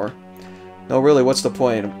bit more. No, really, what's the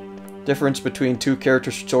point? Difference between two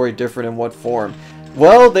characters' story different in what form?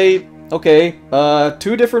 Well, okay,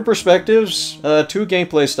 two different perspectives, two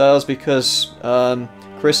gameplay styles, because,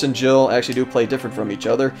 Chris and Jill actually do play different from each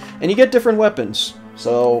other, and you get different weapons.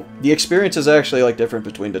 So, the experience is actually, like, different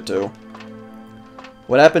between the two.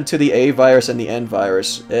 What happened to the A virus and the N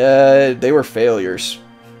virus? They were failures.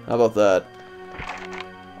 How about that?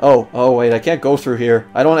 Oh, wait, I can't go through here.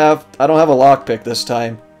 I don't have a lockpick this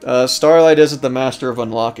time. Starlight isn't the master of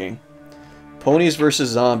unlocking. Ponies versus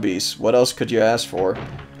zombies. What else could you ask for?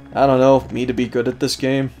 I don't know, me to be good at this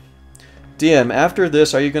game. DM, after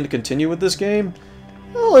this, are you going to continue with this game?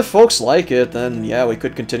 Well, if folks like it, then yeah, we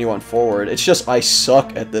could continue on forward. It's just I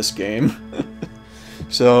suck at this game.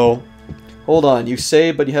 So, hold on. You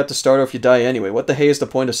save, but you have to start off, you die anyway. What the hey is the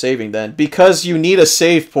point of saving then? Because you need a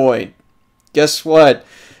save point. Guess what?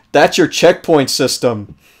 That's your checkpoint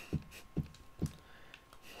system.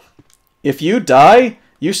 If you die,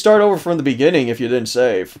 you start over from the beginning if you didn't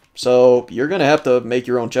save. So, you're going to have to make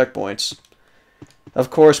your own checkpoints. Of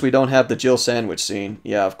course, we don't have the Jill sandwich scene.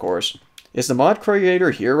 Yeah, of course. Is the mod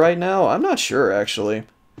creator here right now? I'm not sure, actually.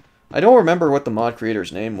 I don't remember what the mod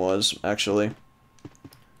creator's name was, actually.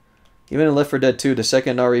 Even in Left 4 Dead 2, the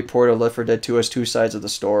second RE port of Left 4 Dead 2 has two sides of the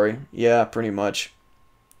story. Yeah, pretty much.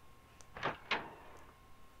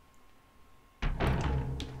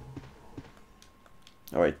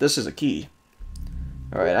 Alright, this is a key.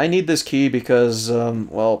 Alright, I need this key because,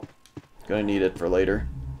 well, gonna need it for later.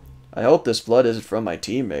 I hope this blood isn't from my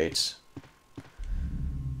teammates.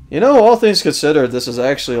 You know, all things considered, this is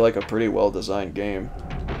actually like a pretty well-designed game.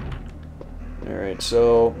 Alright,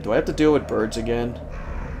 so, do I have to deal with birds again?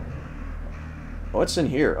 What's in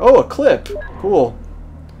here? Oh, a clip! Cool.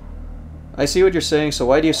 I see what you're saying, so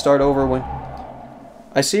why do you start over when...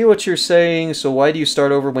 I see what you're saying, so why do you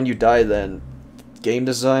start over when you die then? Game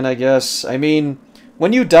design, I guess? I mean,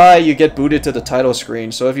 when you die, you get booted to the title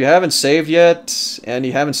screen, so if you haven't saved yet, and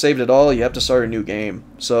you haven't saved at all, you have to start a new game.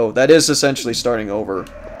 So, that is essentially starting over.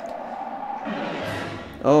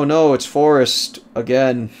 Oh no, it's Forrest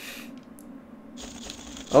again.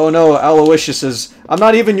 Oh no, Aloysius is... I'm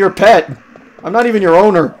not even your pet! I'm not even your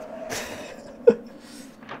owner!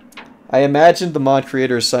 I imagine the mod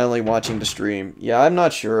creator is silently watching the stream. Yeah, I'm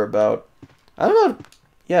not sure about... I don't know...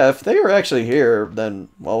 Yeah, if they are actually here, then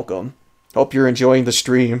welcome. Hope you're enjoying the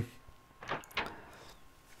stream.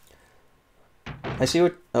 I see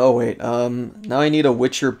what... Oh wait, now I need a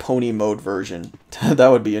Witcher pony mode version. That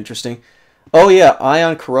would be interesting. Oh yeah,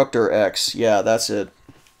 Ion Corruptor X. Yeah, that's it.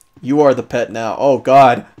 You are the pet now. Oh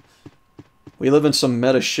god. We live in some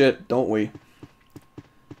meta shit, don't we?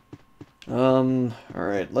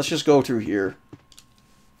 Alright, let's just go through here.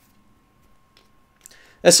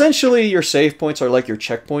 Essentially, your save points are like your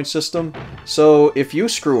checkpoint system. So, if you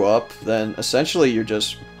screw up, then essentially you're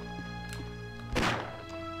just...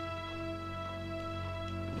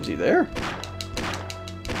 Is he there?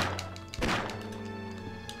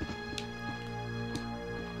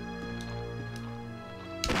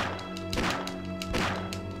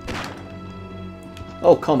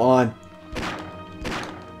 Oh, come on.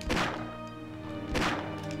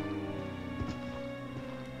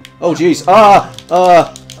 Oh, jeez. Alright,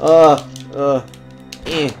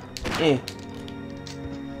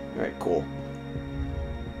 cool.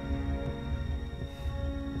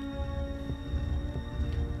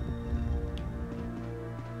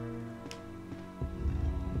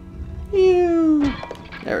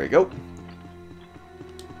 There we go.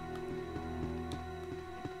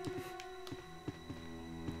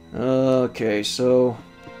 Okay, so...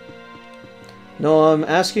 No, I'm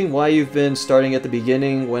asking why you've been starting at the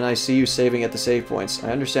beginning when I see you saving at the save points.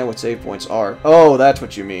 I understand what save points are. Oh, that's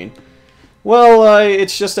what you mean. Well,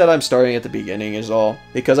 it's just that I'm starting at the beginning is all.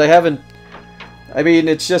 Because I haven't... I mean,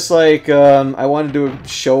 it's just like, I wanted to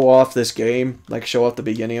show off this game. Like, show off the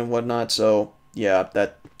beginning and whatnot, so... Yeah,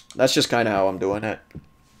 that's just kind of how I'm doing it.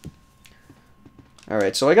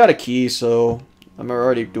 Alright, so I got a key, so... I'm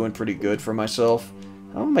already doing pretty good for myself.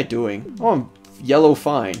 How am I doing? Oh, I'm yellow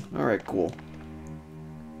fine. Alright, cool.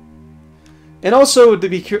 And also,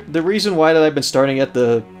 the reason why that I've been starting at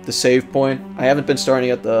the save point, I haven't been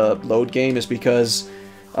starting at the load game, is because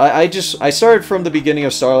I started from the beginning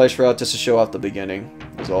of Starlight's Route just to show off the beginning,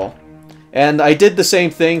 is all. And I did the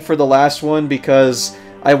same thing for the last one because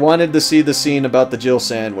I wanted to see the scene about the Jill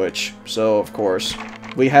sandwich. So, of course,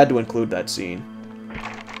 we had to include that scene.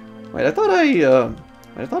 Wait, I thought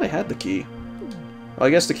I had the key. Well,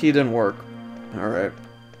 I guess the key didn't work. Alright.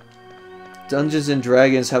 Dungeons and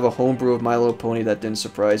Dragons have a homebrew of My Little Pony that didn't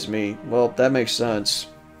surprise me. Well, that makes sense.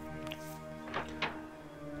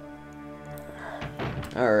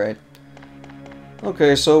 Alright.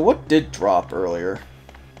 Okay, so what did drop earlier?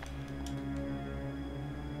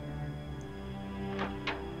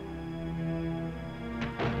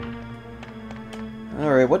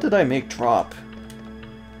 Alright, what did I make drop?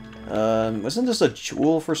 Wasn't this a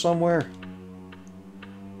jewel for somewhere?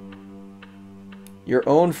 Your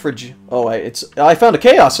own I found a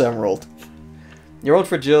Chaos Emerald! Your own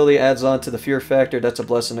fragility adds on to the fear factor. That's a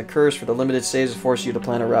blessing and a curse. For the limited saves, it forces you to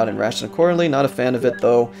plan a route and ration accordingly. Not a fan of it,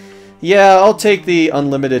 though. Yeah, I'll take the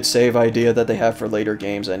unlimited save idea that they have for later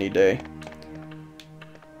games any day.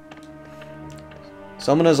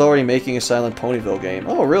 Someone is already making a Silent Ponyville game.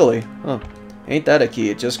 Oh, really? Huh. Ain't that a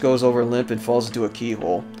key? It just goes over limp and falls into a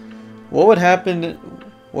keyhole. What would happen...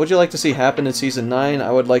 What would you like to see happen in Season 9?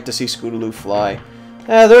 I would like to see Scootaloo fly.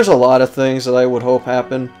 There's a lot of things that I would hope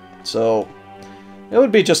happen, so... It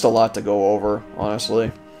would be just a lot to go over,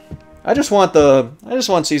 honestly. I just want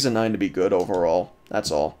Season 9 to be good overall.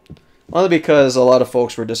 That's all. Only because a lot of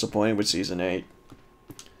folks were disappointed with Season 8.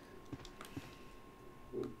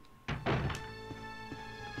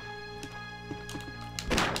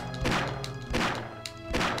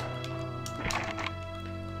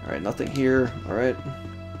 Alright, nothing here. Alright.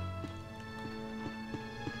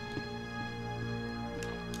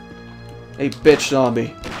 Hey, bitch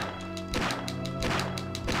zombie.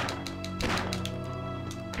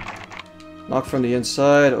 Knock from the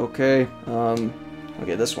inside, okay.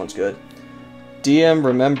 Okay, this one's good. DM,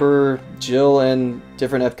 remember Jill and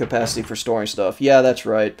different F capacity for storing stuff. Yeah, that's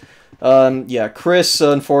right. Yeah, Chris,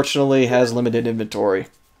 unfortunately, has limited inventory.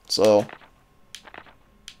 So,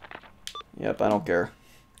 yep, I don't care.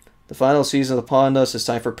 The final season of the Pondus, it's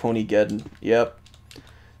time for Ponygeddon. Yep.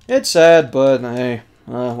 It's sad, but hey,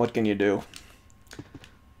 what can you do?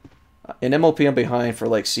 In MLP, I'm behind for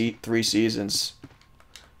like 3 seasons.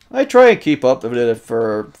 I try and keep up with it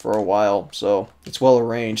for a while, so it's well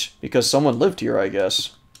arranged because someone lived here, I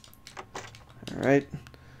guess. Alright.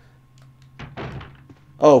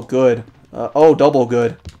 Oh, good. Oh, double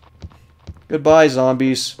good. Goodbye,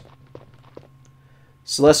 zombies.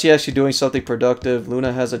 Celestia actually doing something productive.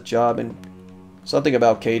 Luna has a job and something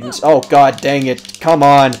about cadence. Oh, god dang it. Come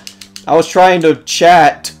on. I was trying to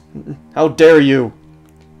chat. How dare you?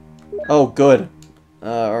 Oh, good.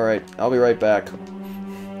 Alright. I'll be right back.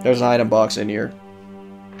 There's an item box in here.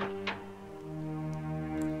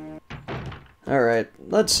 Alright,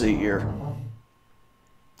 let's see here.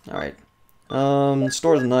 Alright.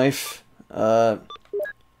 Store the knife. Let's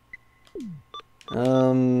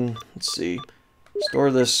see. Store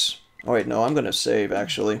this. Oh wait, no, I'm gonna save,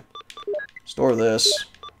 actually. Store this.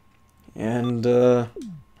 And, well,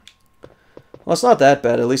 it's not that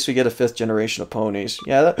bad. At least we get a 5th generation of ponies.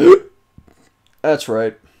 Yeah, that's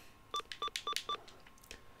right.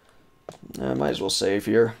 I might as well save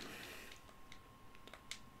here.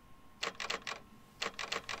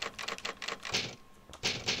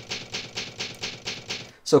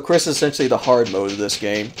 So Chris is essentially the hard mode of this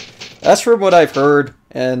game. That's from what I've heard,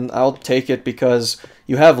 and I'll take it because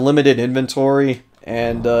you have limited inventory,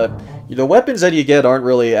 and the weapons that you get aren't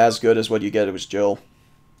really as good as what you get with Jill.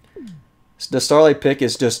 The Starlight pick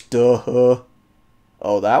is just duh.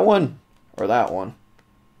 Oh, that one? Or that one?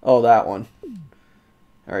 Oh, that one.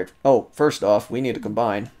 Alright. Oh, first off, we need to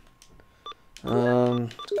combine. Combine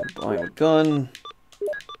with gun.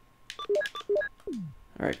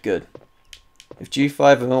 Alright, good. If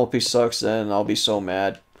G5 of MLP sucks, then I'll be so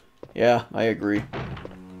mad. Yeah, I agree.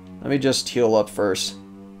 Let me just heal up first.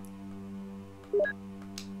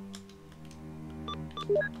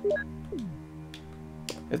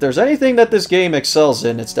 If there's anything that this game excels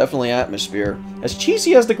in, it's definitely atmosphere. As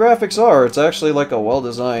cheesy as the graphics are, it's actually like a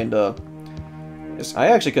well-designed, I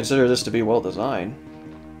actually consider this to be well-designed.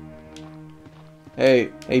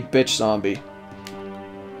 Hey, bitch zombie.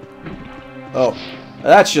 Oh,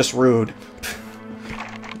 that's just rude.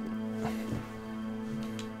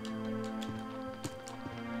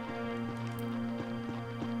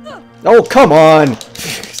 Oh, come on!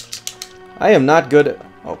 I am not good at...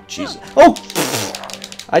 Oh, Jesus. Oh!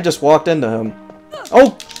 I just walked into him.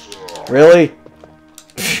 Oh! Really?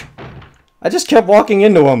 I just kept walking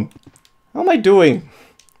into him. How am I doing?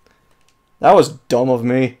 That was dumb of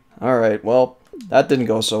me. Alright, well, that didn't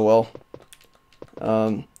go so well.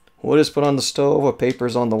 Wood is put on the stove, a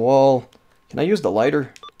paper's on the wall. Can I use the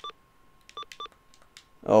lighter?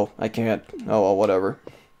 Oh, I can't. Oh, well, whatever.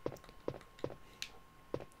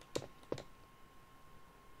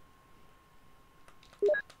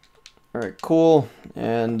 Alright, cool.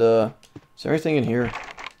 And, is there anything in here?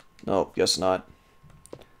 No, guess not.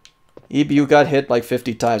 EBU got hit like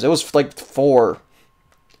 50 times. It was like 4.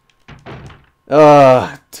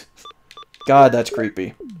 God, that's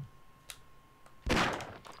creepy.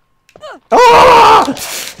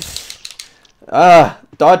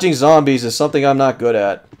 Dodging zombies is something I'm not good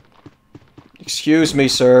at. Excuse me,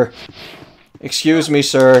 sir. Excuse me,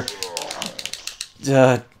 sir.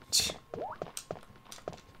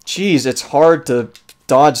 Jeez, it's hard to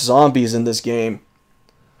dodge zombies in this game.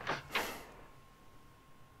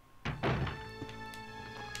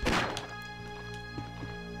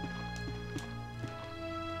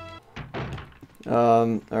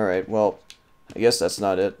 Alright, well, I guess that's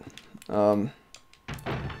not it. Alright,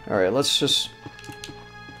 let's just...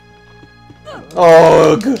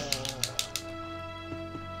 Ugh!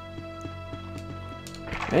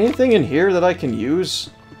 Anything in here that I can use?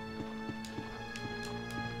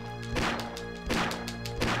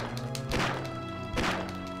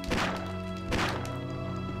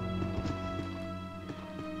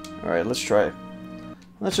 Alright, let's try it.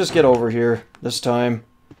 Let's just get over here this time.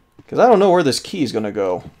 Because I don't know where this key is going to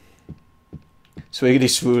go. Swiggity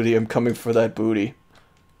swooty, I'm coming for that booty.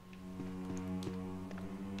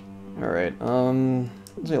 Alright,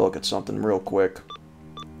 let's take a look at something real quick.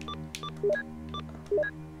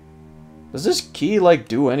 Does this key, like,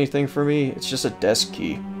 do anything for me? It's just a desk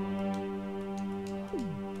key.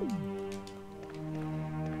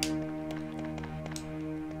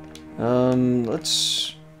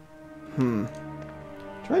 Let's...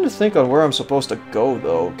 Trying to think on where I'm supposed to go,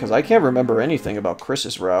 though, because I can't remember anything about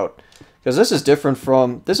Chris's route. Because this is different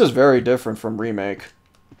from... This is very different from Remake.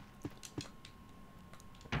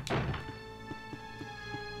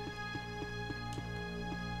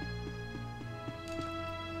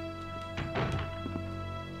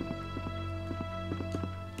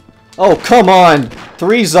 Oh, come on!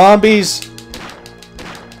 3 zombies?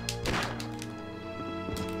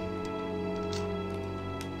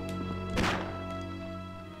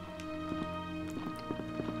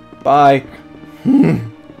 Bye.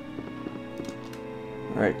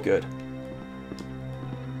 Alright, good.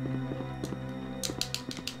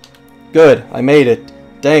 Good, I made it.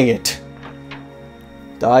 Dang it.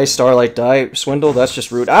 Die, Starlight, die. Swindle, that's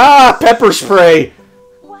just rude. Ah! Pepper spray!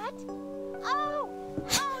 What? Oh!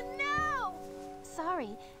 Oh no! Sorry.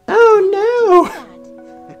 Oh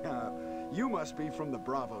no! You must be from the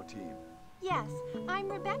Bravo team. Yes, I'm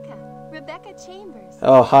Rebecca. Rebecca Chambers.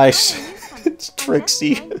 Oh, hi. It's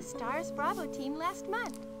Trixie. I just joined the Stars Bravo team last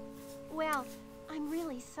month. Well, I'm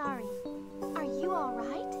really sorry. Are you all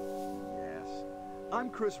right? Yes. I'm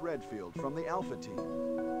Chris Redfield from the Alpha team.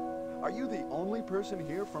 Are you the only person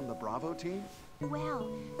here from the Bravo team?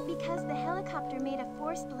 Well, because the helicopter made a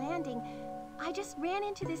forced landing, I just ran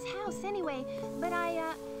into this house anyway, but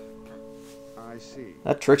I see.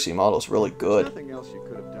 That Trixie model's really good. There's nothing else you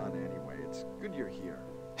could have done anyway. It's good you're here.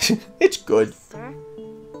 It's good. Sir?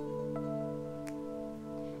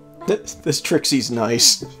 This Trixie's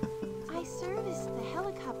nice. I serviced the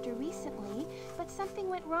helicopter recently, but something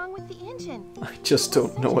went wrong with the engine. I just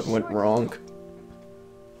don't know what went wrong.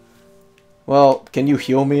 Well, can you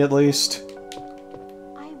heal me at least?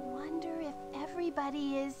 I wonder if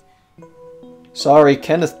everybody is... Sorry,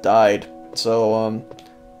 Kenneth died. So,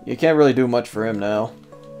 you can't really do much for him now.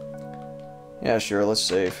 Yeah, sure, let's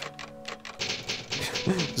save.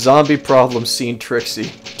 Zombie problem seen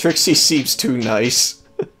Trixie. Trixie seems too nice.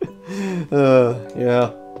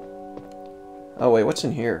 Yeah. Oh, wait, what's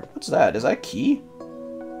in here? What's that? Is that a key?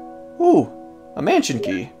 Ooh, a mansion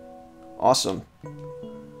key. Awesome.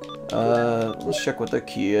 Let's check what the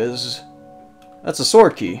key is. That's a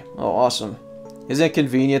sword key. Oh, awesome. Isn't it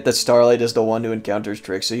convenient that Starlight is the one who encounters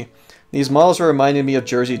Trixie? These models are reminding me of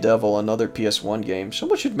Jersey Devil, another PS1 game.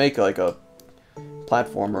 Someone should make like a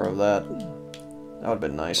platformer of that. That would have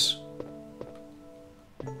been nice.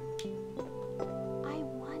 I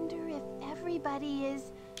wonder if everybody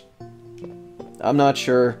is... I'm not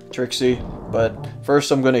sure, Trixie, but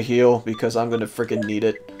first I'm gonna heal because I'm gonna freaking need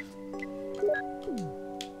it.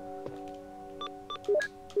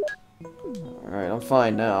 Alright, I'm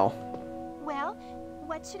fine now. Well,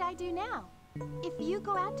 what should I do now? If you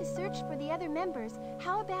go out to search for the other members,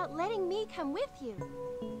 how about letting me come with you?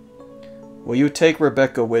 Will you take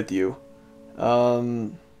Rebecca with you?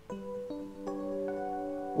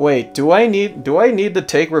 Wait, do I need to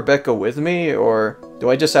take Rebecca with me, or do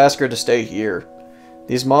I just ask her to stay here?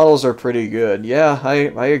 These models are pretty good. Yeah,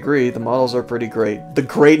 I agree. The models are pretty great. The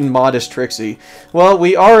great and modest Trixie. Well,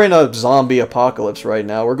 we are in a zombie apocalypse right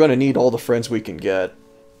now. We're going to need all the friends we can get.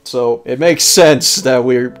 So, it makes sense that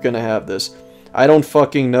we're going to have this. I don't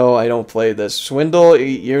fucking know. I don't play this. Swindle,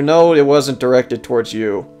 you know it wasn't directed towards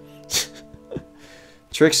you.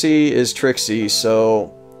 Trixie is Trixie,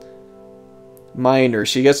 so... Minor.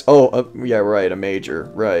 She gets... Oh, yeah, right. A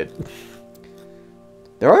major. Right.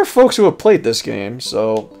 There are folks who have played this game,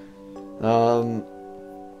 so...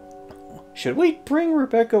 should we bring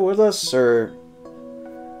Rebecca with us, or...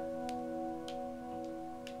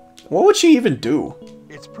 What would she even do?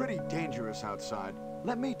 It's pretty dangerous outside.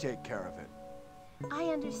 Let me take care of it. I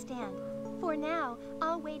understand. For now,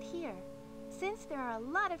 I'll wait here. Since there are a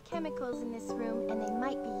lot of chemicals in this room and they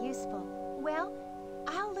might be useful, well,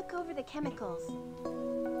 I'll look over the chemicals.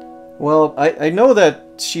 Well, I know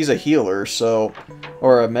that she's a healer, so...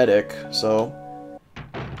 Or a medic, so...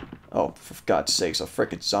 Oh, for God's sakes, a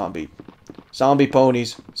frickin' zombie. Zombie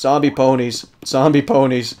ponies. Zombie ponies. Zombie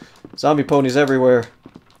ponies. Zombie ponies everywhere.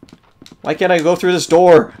 Why can't I go through this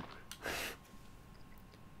door?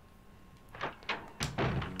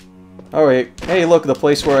 Alright. Hey, look, the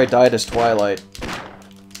place where I died is Twilight.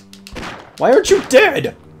 Why aren't you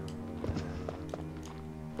dead?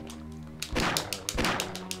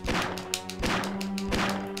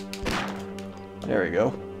 There we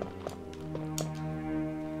go.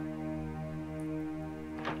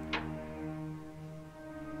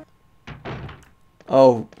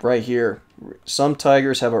 Oh, right here. Some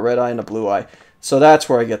tigers have a red eye and a blue eye. So that's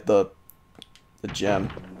where I get the gem.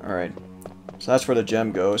 Alright. So that's where the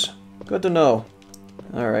gem goes. Good to know.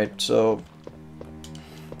 Alright, so...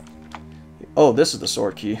 Oh, this is the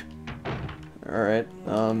sword key. Alright,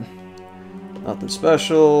 nothing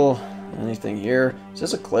special. Anything here? Is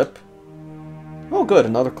this a clip? Oh, good,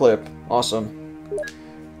 another clip. Awesome.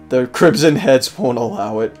 The Crimson Heads won't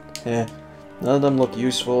allow it. Eh. None of them look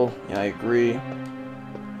useful. Yeah, I agree.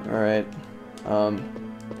 Alright.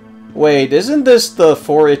 Wait, isn't this the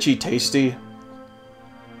 4 Itchy Tasty?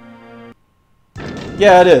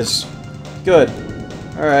 Yeah, it is. Good.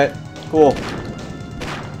 Alright, cool.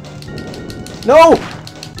 No!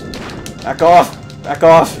 Back off! Back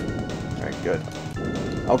off! Alright, good.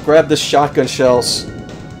 I'll grab the shotgun shells.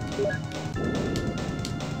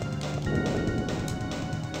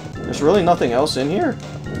 There's really nothing else in here?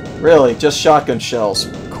 Really, just shotgun shells.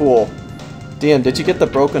 Cool. Damn, did you get the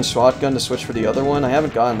broken shotgun to switch for the other one? I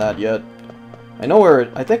haven't gotten that yet. I know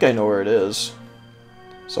where I think I know where it is.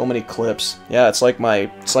 So many clips. Yeah, it's like my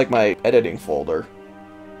editing folder.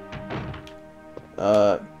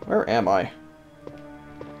 Where am I?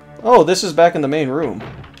 Oh, this is back in the main room.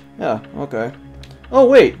 Yeah, okay. Oh,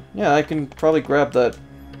 wait. Yeah, I can probably grab that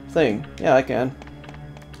thing. Yeah, I can.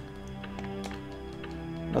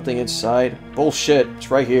 Nothing inside. Bullshit. It's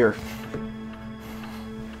right here.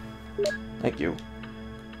 Thank you.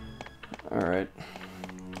 Alright.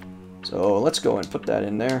 So, let's go and put that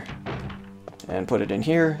in there. And put it in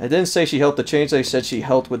here. I didn't say she helped the changelings. I said she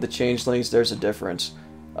helped with the changelings. There's a difference.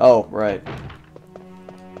 Oh, right.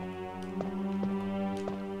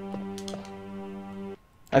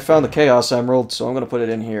 I found the Chaos Emerald, so I'm going to put it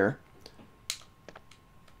in here.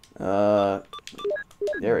 There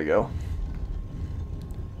we go.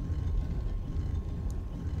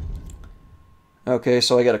 Okay,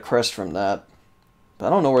 so I got a crest from that. But I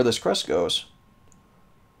don't know where this crest goes.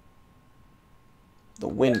 The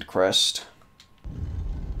Wind Crest.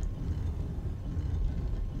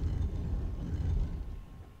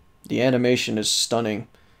 The animation is stunning.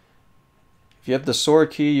 If you have the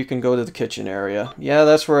sword key, you can go to the kitchen area. Yeah,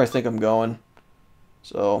 that's where I think I'm going.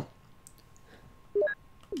 So.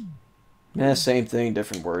 Yeah, same thing,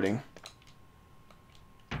 different wording.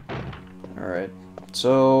 Alright.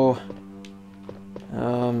 So.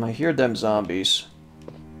 I hear them zombies.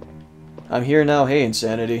 I'm here now. Hey,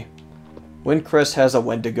 Insanity. Windcrest has a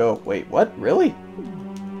Wendigo. Wait, what? Really?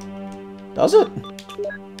 Does it?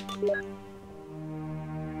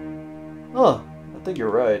 Huh, I think you're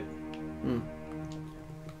right.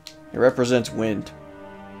 It represents wind.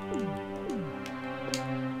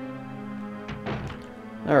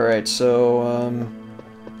 Alright, so,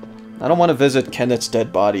 I don't want to visit Kenneth's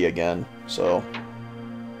dead body again, so...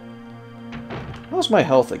 How's my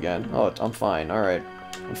health again? Oh, I'm fine, alright.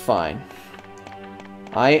 I'm fine.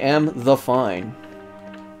 I am the fine.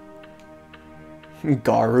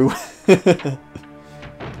 Garu.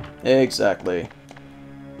 Exactly.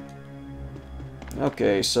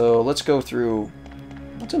 Okay, so let's go through...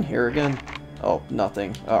 What's in here again? Oh,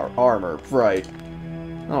 nothing. Armor, right.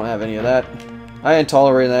 I don't have any of that. I ain't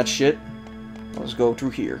tolerating that shit. Let's go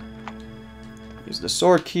through here. Use the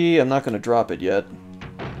sword key. I'm not going to drop it yet.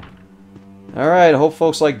 Alright, I hope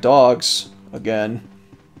folks like dogs. Again.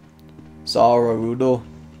 Sarudo.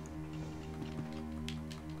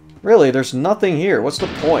 Really, there's nothing here. What's the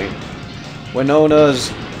point?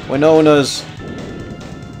 Winona's...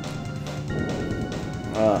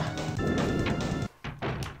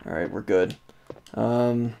 Alright, we're good.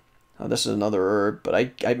 Oh, this is another herb, but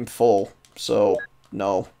I'm full, so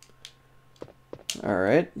no.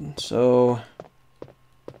 Alright, so...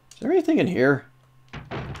 Is there anything in here?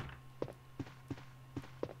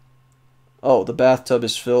 Oh, the bathtub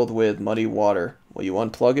is filled with muddy water. Will you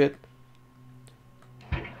unplug it?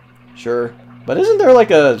 Sure. But isn't there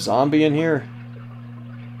like a zombie in here?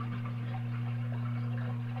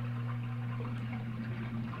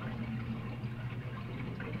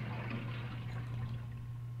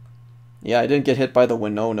 Yeah, I didn't get hit by the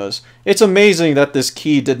Winonas. It's amazing that this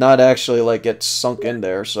key did not actually, like, get sunk in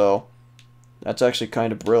there, so... That's actually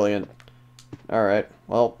kind of brilliant. Alright,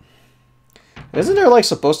 well... Isn't there, like,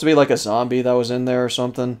 supposed to be, like, a zombie that was in there or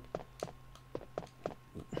something?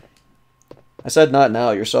 I said not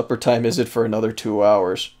now. Your supper time isn't for another 2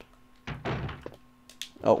 hours.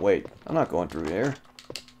 Oh, wait. I'm not going through here.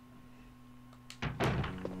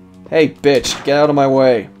 Hey, bitch. Get out of my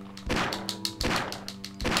way.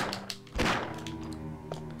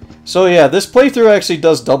 So yeah, this playthrough actually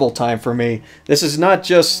does double time for me. This is not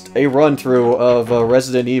just a run-through of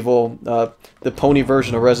Resident Evil, the pony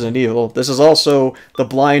version of Resident Evil. This is also the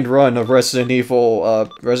blind run of Resident Evil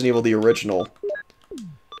the original.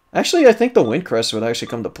 Actually, I think the Windcrest would actually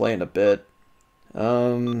come to play in a bit.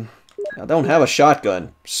 I don't have a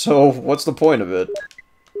shotgun, so what's the point of it?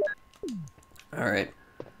 Alright.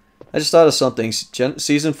 I just thought of something.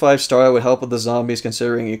 Season 5 Starlight would help with the zombies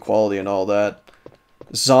considering equality and all that.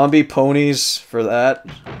 Zombie ponies for that?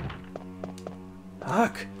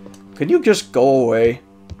 Fuck. Could you just go away?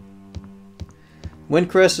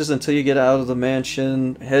 Windcrest is until you get out of the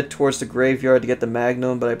mansion. Head towards the graveyard to get the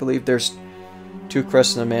Magnum, but I believe there's 2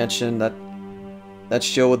 crests in the mansion.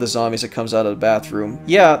 That's Jill with the zombies that comes out of the bathroom.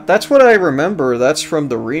 Yeah, that's what I remember. That's from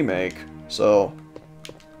the remake, so...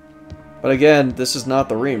 But again, this is not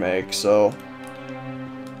the remake, so...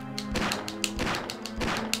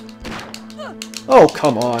 Oh,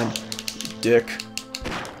 come on, dick.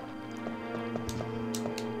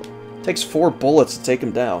 Takes 4 bullets to take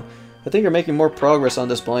him down. I think you're making more progress on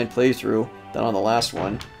this blind playthrough than on the last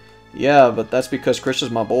one. Yeah, but that's because Chris is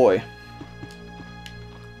my boy.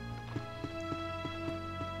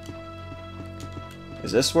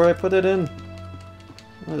 Is this where I put it in?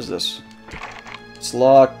 What is this? It's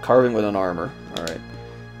locked, carving with an armor. Alright.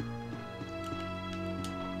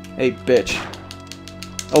 Hey, bitch.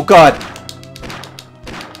 Oh, God!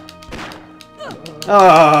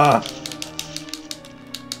 Ah!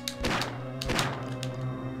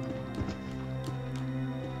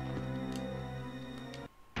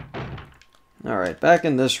 Alright, back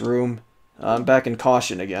in this room. I'm back in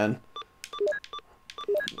caution again.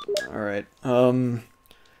 Alright,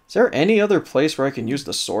 is there any other place where I can use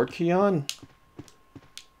the sword key on?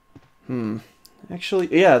 Actually,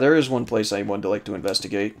 yeah, there is one place I would like to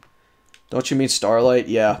investigate. Don't you mean Starlight?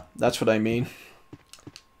 Yeah, that's what I mean.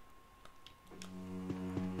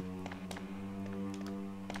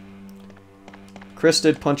 Chris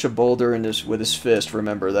did punch a boulder with his fist,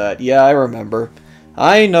 remember that. Yeah, I remember.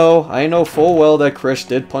 I know full well that Chris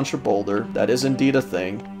did punch a boulder. That is indeed a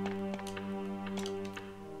thing.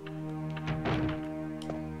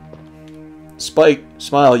 Spike,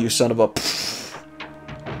 smile, you son of a...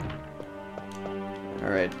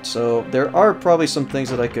 Alright, so there are probably some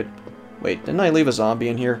things that I could... Wait, didn't I leave a zombie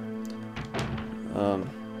in here?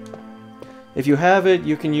 If you have it,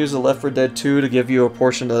 you can use the Left 4 Dead 2 to give you a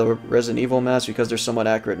portion of the Resident Evil maps because they're somewhat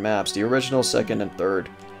accurate maps. The original, second, and third.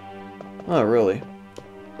 Oh, really?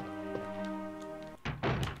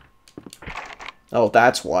 Oh,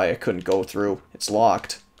 that's why I couldn't go through. It's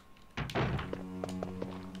locked.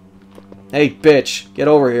 Hey, bitch! Get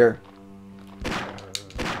over here.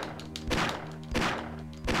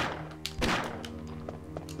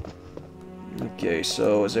 Okay,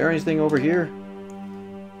 so is there anything over here?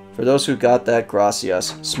 For those who got that,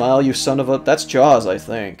 gracias. Smile, you son of a... That's Jaws, I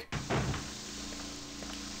think.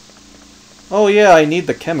 Oh yeah, I need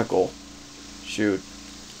the chemical. Shoot.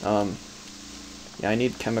 Yeah, I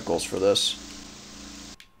need chemicals for this.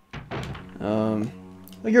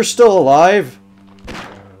 You're still alive?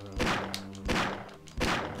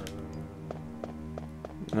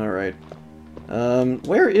 Alright.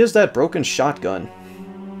 Where is that broken shotgun?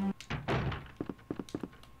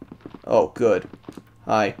 Oh, good.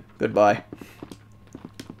 Hi. Goodbye.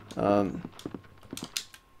 Oh,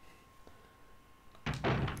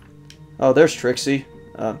 there's Trixie.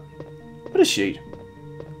 What is she?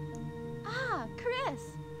 Ah, Chris!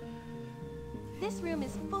 This room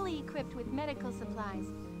is fully equipped with medical supplies.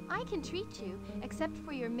 I can treat you, except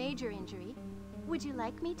for your major injury. Would you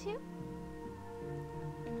like me to?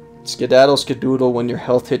 Skedaddle skedoodle, when your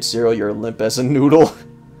health hits 0, you're limp as a noodle.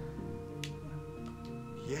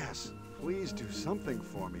 Yes, please do something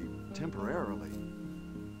for me, temporarily.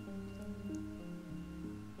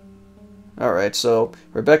 Alright, so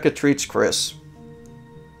Rebecca treats Chris.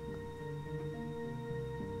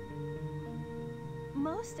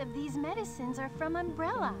 Most of these medicines are from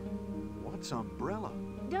Umbrella. What's Umbrella?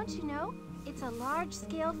 Don't you know? It's a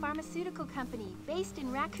large-scale pharmaceutical company based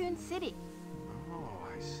in Raccoon City. Oh,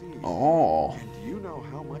 I see. Oh. And do you know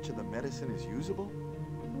how much of the medicine is usable?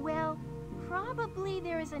 Well, probably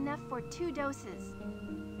there is enough for 2 doses.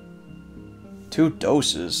 2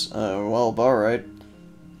 doses? Well, alright.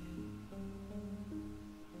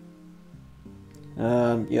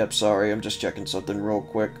 Yep, sorry, I'm just checking something real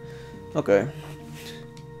quick. Okay.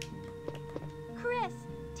 Chris,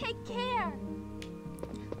 take care!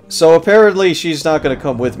 So apparently she's not gonna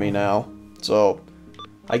come with me now. So,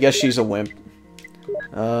 I guess she's a wimp.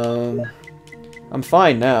 I'm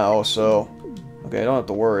fine now, so... Okay, I don't have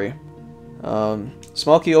to worry.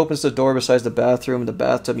 Small key opens the door besides the bathroom. In the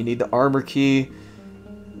bathtub, you need the armor key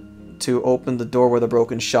to open the door where the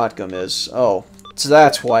broken shotgun is. Oh, so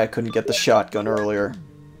that's why I couldn't get the shotgun earlier.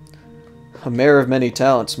 A mare of many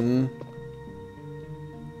talents,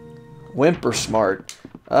 Wimp or smart?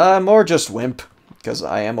 More just wimp, because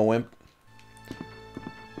I am a wimp.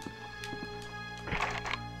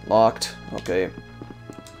 Locked. Okay.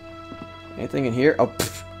 Anything in here? Oh,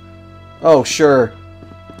 pff. Oh, sure.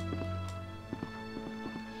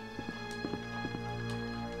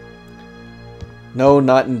 No,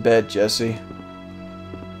 not in bed, Jesse.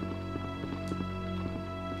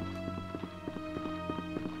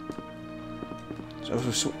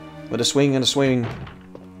 So, with a swing and a swing.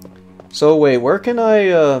 So, wait, where can I,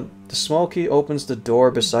 the small key opens the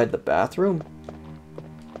door beside the bathroom?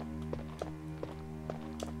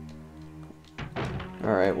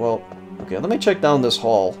 Alright, well, okay, let me check down this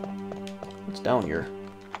hall. What's down here?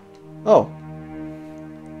 Oh.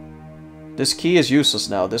 This key is useless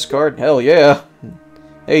now. Discard? Hell yeah.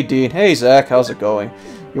 Hey, Dean. Hey, Zach. How's it going?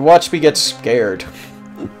 You watch me get scared.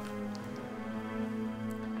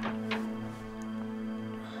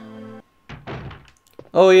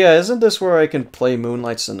 Oh, yeah. Isn't this where I can play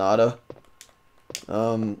Moonlight Sonata?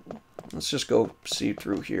 Let's just go see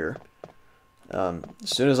through here. As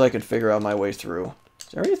soon as I can figure out my way through. Is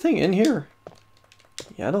there anything in here?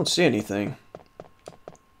 Yeah, I don't see anything.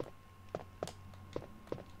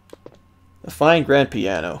 A fine grand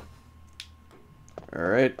piano.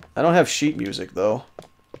 Alright. I don't have sheet music, though.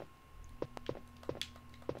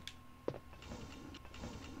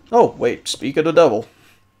 Oh, wait. Speak of the devil.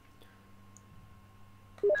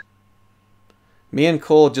 Me and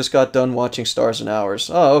Cole just got done watching Stars and Hours.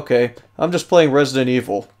 Oh, okay. I'm just playing Resident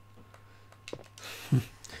Evil.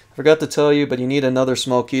 Forgot to tell you, but you need another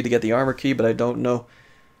small key to get the armor key, but I don't know.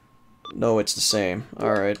 No, it's the same.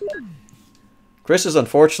 Alright. Chris is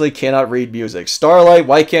unfortunately cannot read music. Starlight,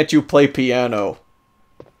 why can't you play piano?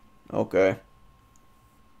 Okay.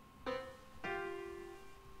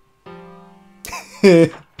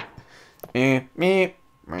 It's me,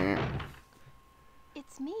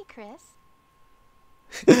 Chris.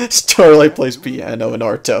 Starlight plays piano in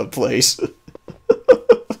our town place.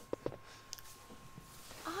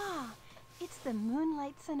 Ah, it's the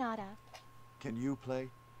Moonlight Sonata. Can you play?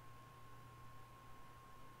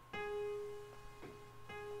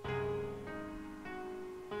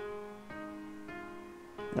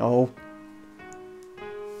 No.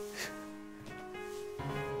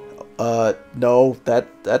 No,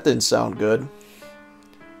 that didn't sound good.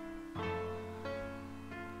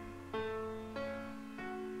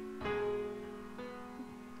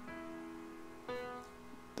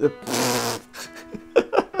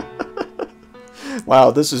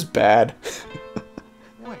 Wow, this is bad.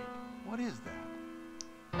 Wait, what is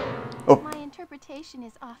that? Oh. My interpretation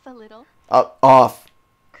is off a little. Off.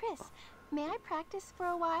 Chris, may I practice for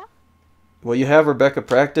a while? Will you have Rebecca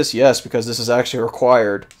practice? Yes, because this is actually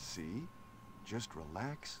required. See? Just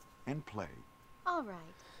relax and play. All right.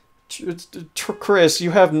 Chris,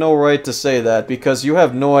 you have no right to say that because you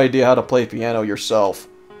have no idea how to play piano yourself.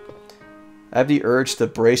 I have the urge to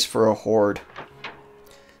brace for a horde.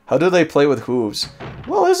 How do they play with hooves?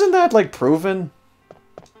 Well, isn't that, like, proven?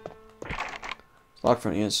 It's locked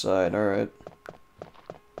from the inside, alright.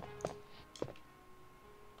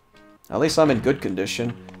 At least I'm in good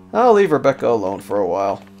condition. I'll leave Rebecca alone for a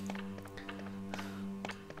while.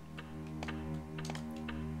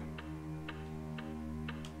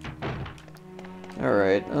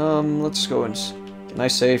 Alright, let's go and... Can I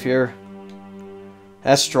save here?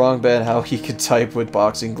 Ask Strongbad how he could type with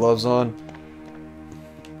boxing gloves on.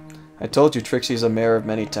 I told you Trixie's a mare of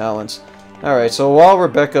many talents. Alright, so while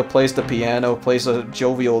Rebecca plays the piano, plays a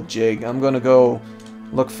jovial jig, I'm gonna go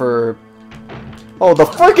look for... Oh, the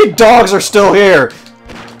freaking dogs are still here!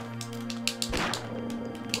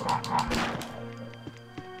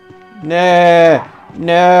 Nah!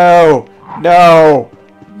 No! No!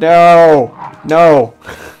 No! No!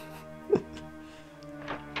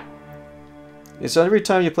 It's every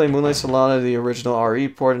time you play Moonlight Solana, the original RE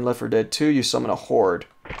port, in Left 4 Dead 2, you summon a horde.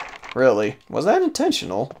 Really? Was that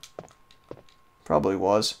intentional? Probably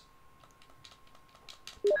was.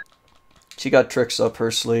 She got tricks up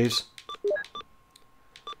her sleeves.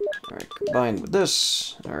 Alright, combined with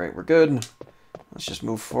this. Alright, we're good. Let's just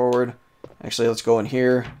move forward. Actually, let's go in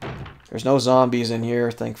here. There's no zombies in here,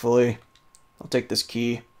 thankfully. I'll take this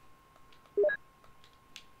key.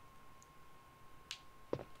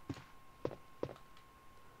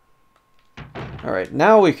 Alright,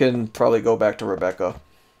 now we can probably go back to Rebecca.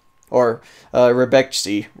 Or,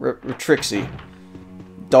 Rebexy. Trixie.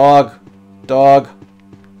 Dog. Dog.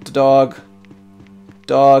 Dog.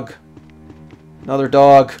 Dog. Another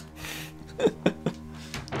dog.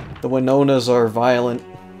 The Winonas are violent.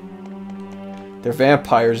 They're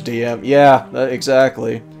vampires, DM. Yeah,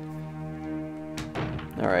 exactly.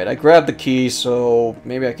 Alright, I grabbed the key, so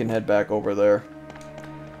maybe I can head back over there.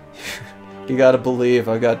 You gotta believe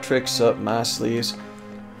I got tricks up my sleeves.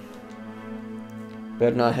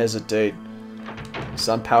 Better not hesitate. 'Cause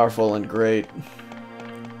I'm powerful and great.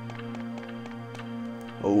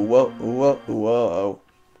 Oh, whoa, whoa, whoa.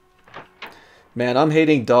 Man, I'm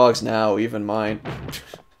hating dogs now, even mine.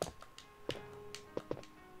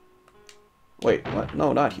 Wait, what?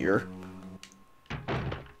 No, not here.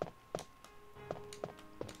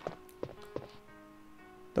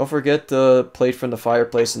 Don't forget the plate from the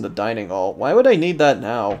fireplace in the dining hall. Why would I need that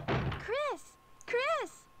now? Chris!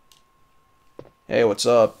 Chris! Hey, what's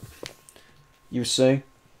up? You say?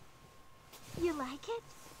 You like it?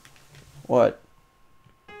 What?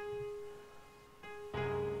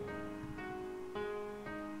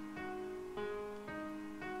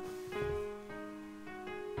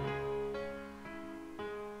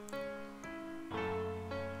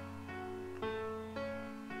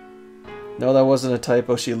 No, that wasn't a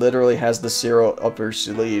typo. She literally has the zero up her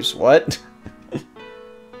sleeves. What? Oh,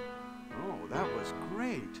 that was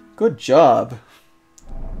great. Good job.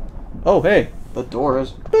 Oh, hey. The door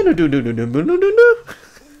is... What is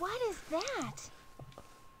that?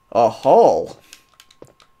 A hall.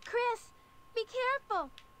 Chris, be careful.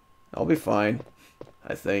 I'll be fine.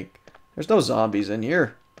 I think. There's no zombies in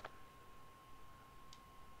here.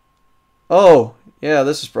 Oh, yeah,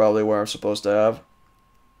 this is probably where I'm supposed to have.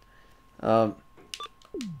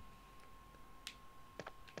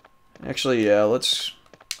 Actually, yeah, let's...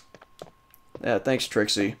 Yeah, thanks,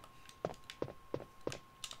 Trixie.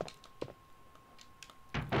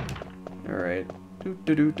 Alright.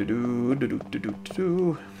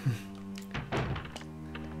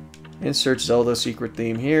 Insert Zelda secret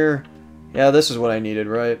theme here. Yeah, this is what I needed,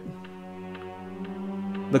 right?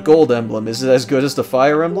 The gold emblem. Is it as good as the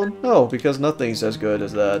fire emblem? No, because nothing's as good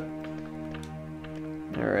as that.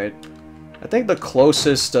 Alright. I think the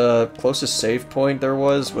closest save point there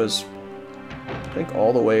was, I think,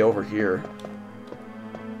 all the way over here.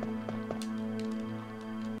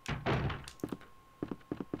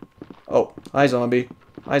 Oh, hi zombie.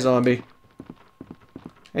 Hi zombie.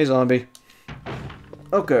 Hey zombie.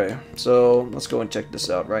 Okay, so let's go and check this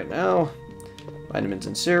out right now. Vitamins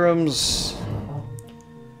and serums.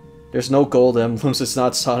 There's no gold emblems, it's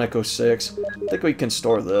not Sonic 06. I think we can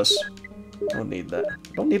store this. Don't need that.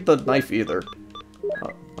 Don't need the knife either.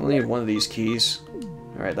 I'll need one of these keys.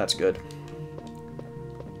 Alright, that's good.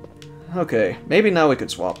 Okay, maybe now we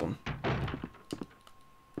could swap them.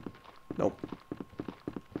 Nope.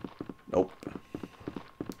 Nope.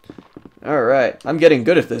 Alright, I'm getting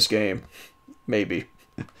good at this game. Maybe.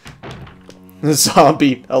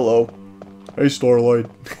 Zombie, hello. Hey, Starlight.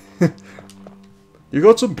 You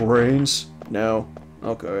got some brains? No.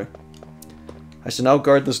 Okay. I should now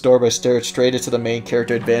guard this door by staring straight into the main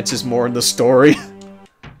character advances more in the story.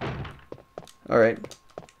 Alright.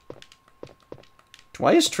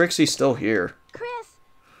 Why is Trixie still here? Chris,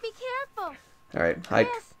 be careful. Alright, hi.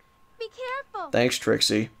 Chris, be careful. Thanks,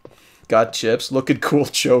 Trixie. Got chips. Looking cool,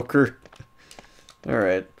 Joker.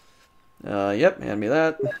 Alright. Yep, hand me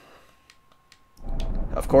that.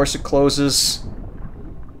 Of course it closes.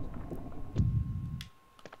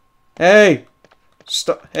 Hey!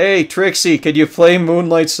 Hey, Trixie, could you play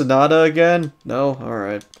Moonlight Sonata again? No?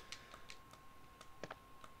 Alright.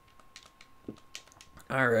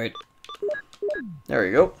 Alright. There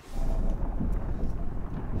you go.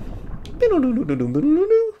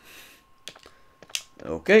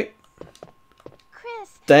 Okay. Chris,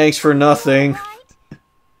 Thanks for nothing.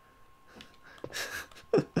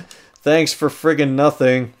 right? Thanks for friggin'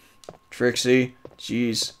 nothing, Trixie.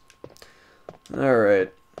 Jeez.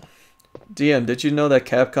 Alright. DM, did you know that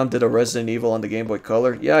Capcom did a Resident Evil on the Game Boy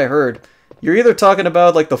Color? Yeah, I heard. You're either talking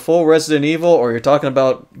about, like, the full Resident Evil, or you're talking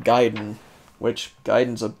about Gaiden. Which,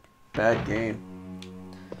 Gaiden's a bad game.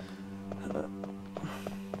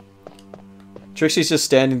 Trixie's just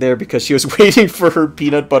standing there because she was waiting for her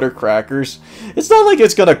peanut butter crackers. It's not like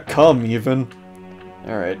it's gonna come, even.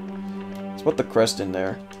 Alright. Let's put the crest in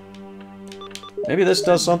there. Maybe this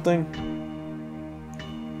does something?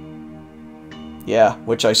 Yeah,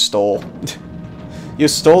 which I stole. You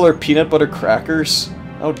stole her peanut butter crackers?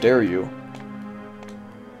 How dare you?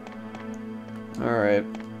 Alright.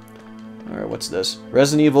 Alright, what's this?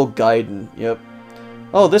 Resident Evil Gaiden. Yep.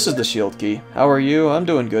 Oh, this is the shield key. How are you? I'm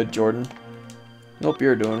doing good, Jordan. Hope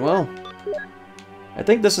you're doing well. I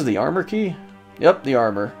think this is the armor key? Yep, the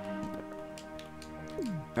armor.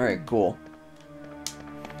 Alright, cool.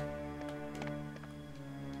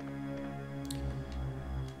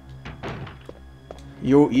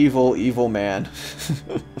 You evil, evil man.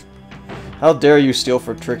 How dare you steal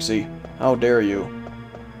from Trixie? How dare you?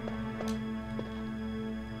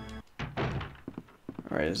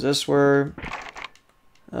 Alright, is this where...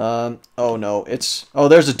 oh no, it's... Oh,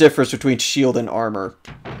 there's a difference between shield and armor.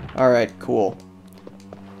 Alright, cool.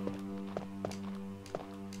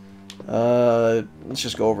 Let's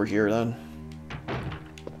just go over here then.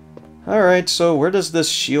 Alright, so where does this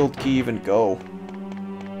shield key even go?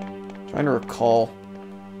 Trying to recall.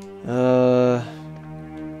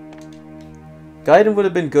 Gaiden would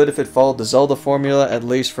have been good if it followed the Zelda formula, at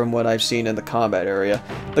least from what I've seen in the combat area.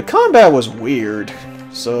 The combat was weird,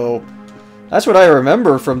 so... That's what I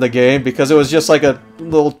remember from the game, because it was just like a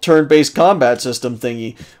little turn-based combat system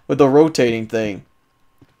thingy with the rotating thing.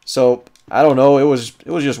 So, I don't know, it was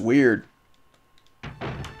just weird.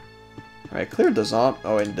 Alright, cleared the zombie.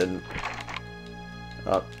 Oh, it didn't.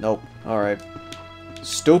 Nope. Alright.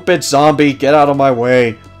 Stupid zombie, get out of my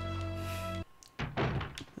way.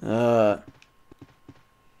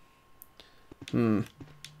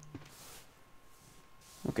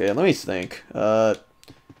 Okay, let me think.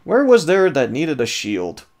 Where was there that needed a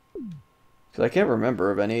shield? Because I can't remember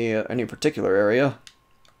of any particular area.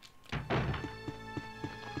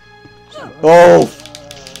 Oh!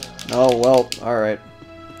 Oh, well, alright.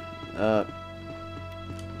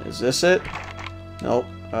 Is this it? Nope.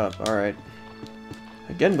 Alright.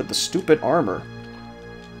 Again with the stupid armor.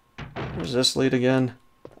 Where's this lead again?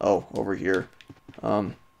 Oh, over here.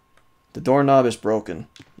 The doorknob is broken.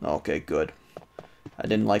 Okay, good. I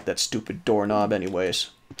didn't like that stupid doorknob anyways.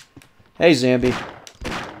 Hey, Zambi.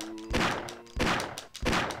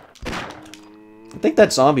 I think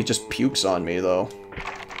that zombie just pukes on me, though.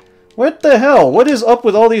 What the hell? What is up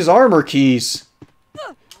with all these armor keys?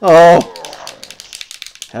 Oh.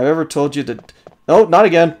 Have I ever told you that... No, not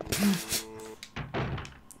again.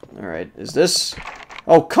 Alright, is this...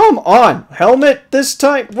 Oh, come on! Helmet this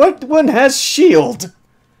time? What one has shield?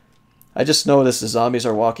 I just noticed the zombies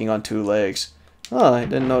are walking on 2 legs. Oh, I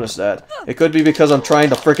didn't notice that. It could be because I'm trying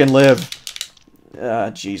to frickin' live. Ah,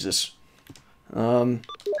 Jesus. There,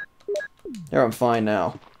 I'm fine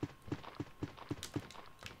now.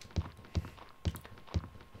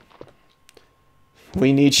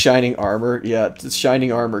 We need shining armor. Yeah, the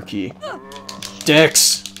shining armor key.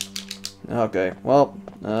 Dicks! Okay, well,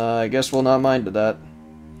 I guess we'll not mind to that.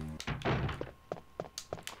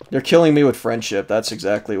 They're killing me with friendship. That's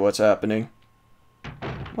exactly what's happening.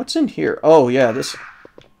 What's in here? Oh, yeah, this...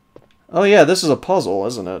 Oh, yeah, this is a puzzle,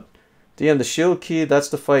 isn't it? DM, the shield key, that's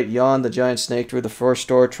to fight Yon, the giant snake, through the first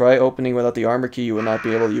door. Try opening without the armor key, you will not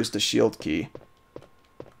be able to use the shield key.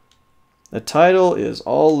 The title is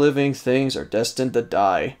All Living Things Are Destined to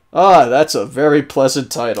Die. Ah, that's a very pleasant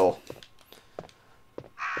title.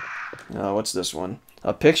 What's this one?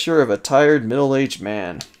 A picture of a tired middle-aged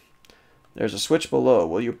man. There's a switch below.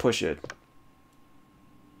 Will you push it?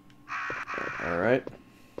 Alright.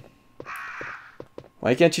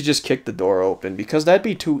 Why can't you just kick the door open? Because that'd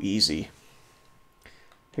be too easy.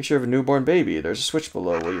 Picture of a newborn baby. There's a switch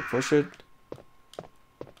below. Will you push it?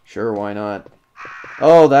 Sure, why not?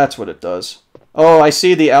 Oh, that's what it does. Oh, I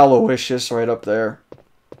see the Aloysius right up there.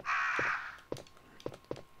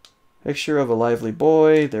 Picture of a lively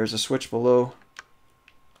boy. There's a switch below.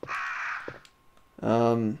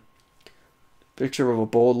 Picture of a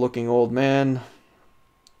bold-looking old man.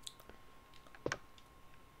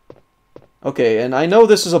 Okay, and I know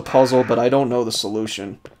this is a puzzle, but I don't know the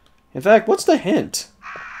solution. In fact, what's the hint?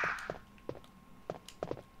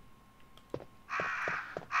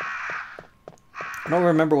 I don't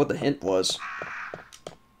remember what the hint was.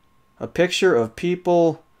 A picture of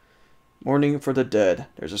people mourning for the dead.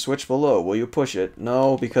 There's a switch below. Will you push it?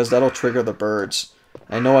 No, because that'll trigger the birds.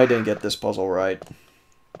 I know I didn't get this puzzle right.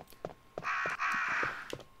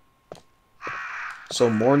 So,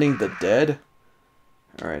 mourning the dead?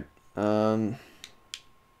 Alright.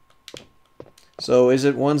 So, is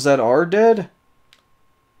it ones that are dead?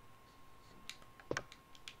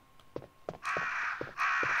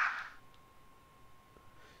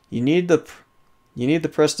 You need to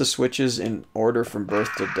press the switches in order from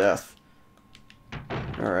birth to death.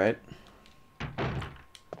 Alright.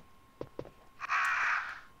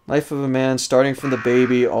 Life of a man starting from the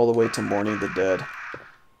baby all the way to mourning the dead.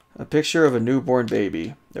 A picture of a newborn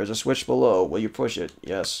baby. There's a switch below. Will you push it?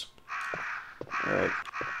 Yes. Alright.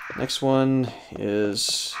 Next one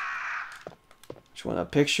is... which one? A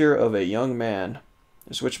picture of a young man.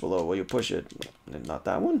 A switch below. Will you push it? Not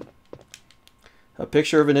that one. A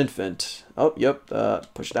picture of an infant. Oh, yep.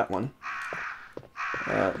 Push that one.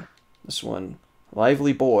 This one.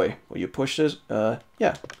 Lively boy. Will you push this?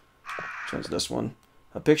 Yeah. Which one's this one?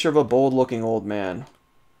 A picture of a bold-looking old man.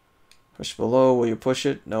 Push below. Will you push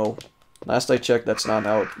it? No. Last I checked, that's not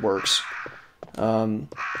how it works. A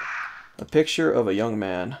picture of a young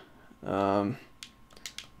man.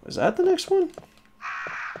 Was that the next one?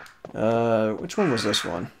 Which one was this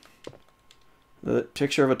one? The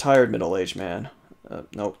picture of a tired middle-aged man.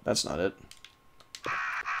 Nope, that's not it.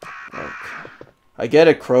 Okay. I get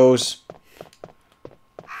it, crows.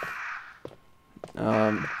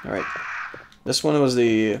 Alright. This one was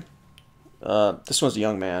the... this one's the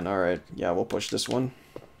young man. Alright, yeah, we'll push this one.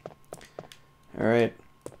 Alright.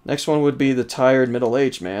 Next one would be the tired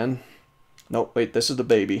middle-aged man. Nope, wait, this is the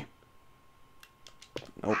baby.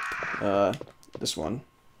 Nope. This one.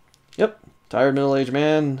 Yep, tired middle-aged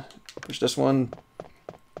man. Push this one.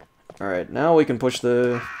 Alright, now we can push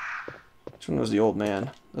the... which one was the old man?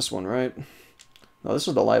 This one, right? No, this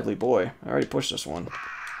was the lively boy. I already pushed this one.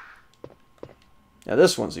 Yeah,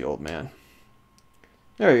 this one's the old man.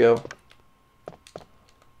 There you go.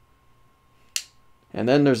 And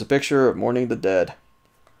then there's a picture of mourning the dead.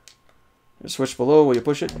 There's a switch below. Will you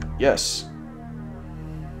push it? Yes.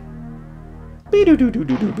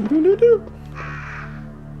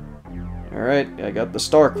 Alright, I got the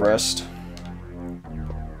star crest.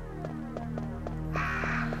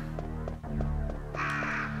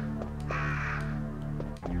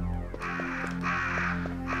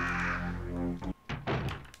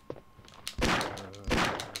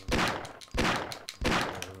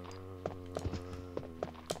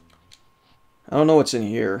 I don't know what's in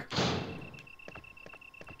here.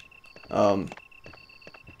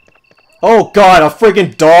 Oh god, a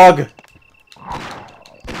friggin' dog!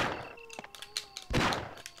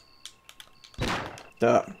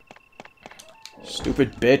 Duh.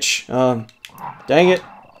 Stupid bitch. Dang it.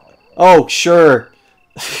 Oh, sure.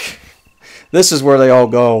 This is where they all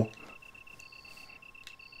go.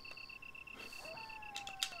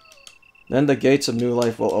 Then the gates of new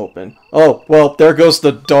life will open. Oh, well, there goes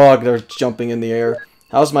the dog. They're jumping in the air.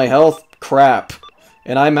 How's my health? Crap.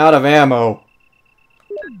 And I'm out of ammo.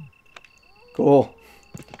 Cool.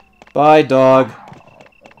 Bye, dog.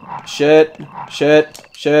 Shit. Shit.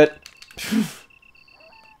 Shit.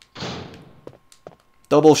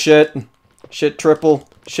 Double shit. Shit triple.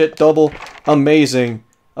 Shit double. Amazing.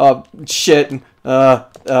 Shit.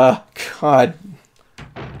 God.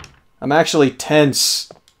 I'm actually tense.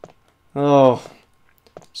 Oh,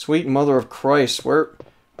 sweet mother of Christ,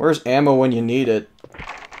 where's ammo when you need it?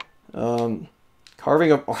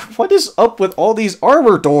 Carving of... what is up with all these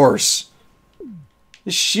armor doors?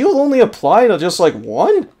 Is shield only apply to just, like,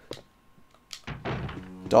 one?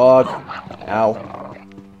 Dog. Ow.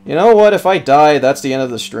 You know what, if I die, that's the end of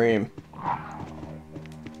the stream.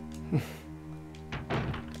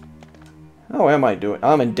 How am I doing?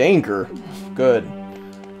 I'm in danger. Good.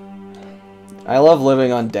 I love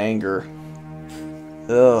living on danger.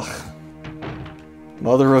 Ugh.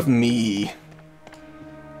 Mother of me.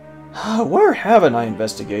 Where haven't I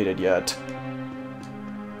investigated yet?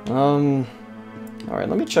 Alright,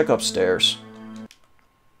 let me check upstairs.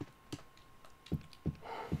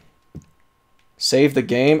 Save the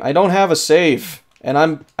game? I don't have a save. And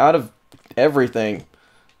I'm out of everything.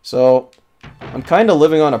 So, I'm kind of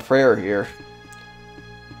living on a prayer here.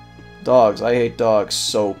 Dogs. I hate dogs.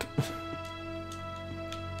 Soap.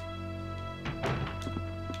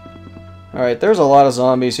 Alright, there's a lot of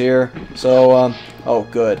zombies here. So, oh,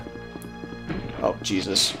 good. Oh,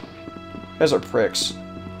 Jesus. You guys are pricks.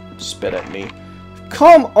 Spit at me.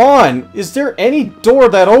 Come on! Is there any door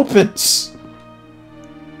that opens?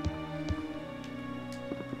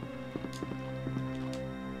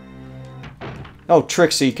 Oh,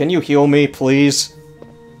 Trixie, can you heal me, please?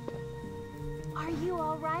 Are you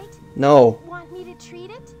alright? No. Want me to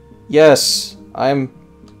treat it? Yes, I'm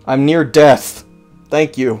near death.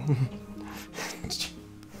 Thank you.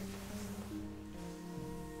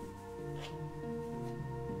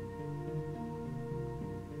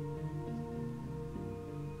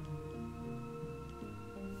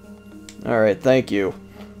 Alright, thank you.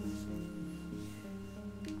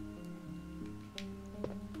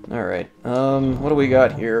 Alright, what do we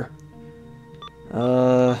got here?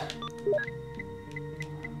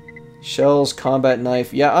 Shells, combat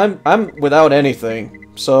knife. Yeah, I'm without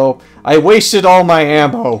anything. So, I wasted all my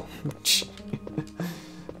ammo.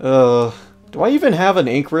 Do I even have an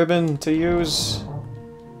ink ribbon to use?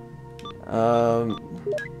 No,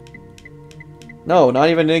 not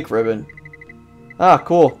even an ink ribbon. Ah,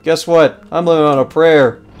 cool. Guess what? I'm living on a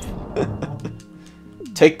prayer.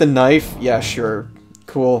 Take the knife? Yeah, sure.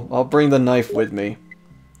 Cool. I'll bring the knife with me.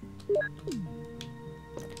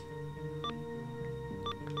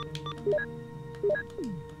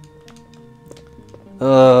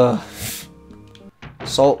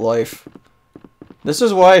 Salt life. This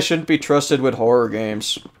is why I shouldn't be trusted with horror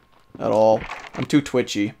games. At all. I'm too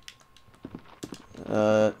twitchy.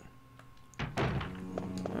 Alright.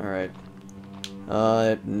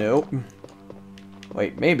 Nope.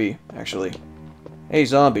 Wait, maybe, actually. Hey,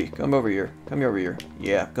 zombie, come over here. Come over here.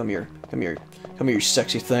 Yeah, come here. Come here. Come here, you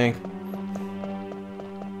sexy thing.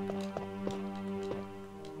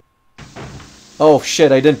 Oh,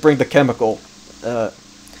 shit, I didn't bring the chemical.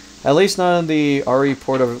 At least not in the RE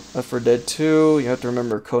port of for Dead 2. You have to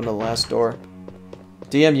remember code in the last door.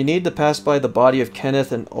 DM, you need to pass by the body of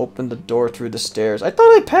Kenneth and open the door through the stairs. I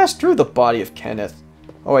thought I passed through the body of Kenneth.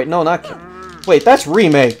 Oh, wait, no, not Kenneth. Wait, that's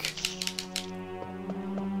remake.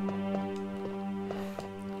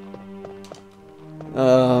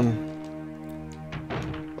 Oh,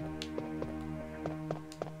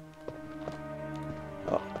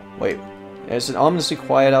 wait. It's an ominously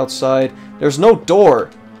quiet outside. There's no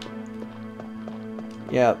door.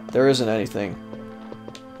 Yeah, there isn't anything.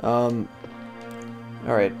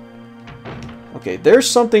 Alright. Okay, there's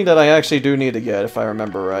something that I actually do need to get, if I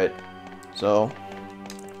remember right. So.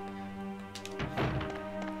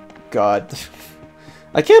 God.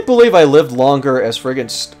 I can't believe I lived longer as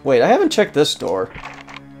friggin' wait, I haven't checked this door.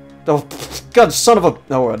 Oh, God, son of a...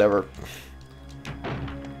 oh, whatever.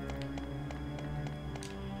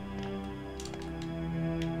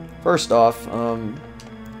 First off, oh,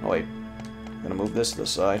 wait. I'm gonna move this to the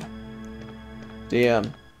side.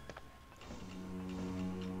 DM.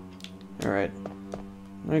 Alright.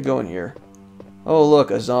 Let me go in here. Oh,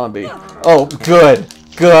 look, a zombie. Oh, good!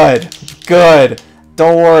 Good! Good!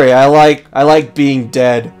 Don't worry, I like being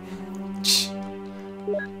dead.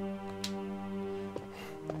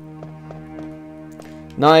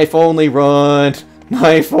 Knife only run!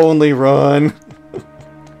 Knife only run!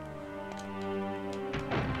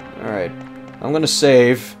 Alright. I'm gonna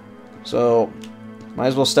save. So, might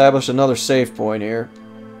as well establish another save point here.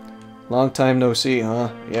 Long time no see, huh?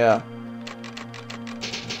 Yeah.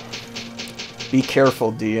 Be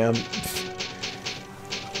careful, DM.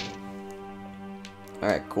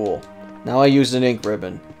 Alright, cool. Now I used an ink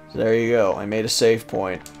ribbon. So there you go. I made a save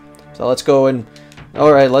point. So let's go and...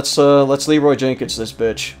 alright, let's Leroy Jenkins this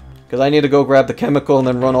bitch. Because I need to go grab the chemical and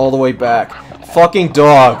then run all the way back. Fucking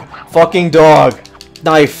dog! Fucking dog!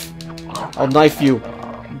 Knife! I'll knife you.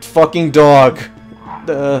 Fucking dog.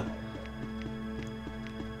 No,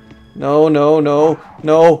 no, no.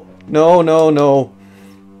 No, no, no, no.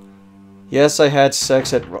 Yes, I had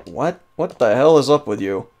sex at... what? What the hell is up with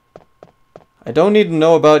you? I don't need to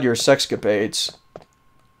know about your sexcapades.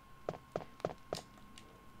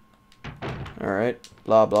 Alright.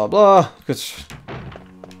 Blah, blah, blah.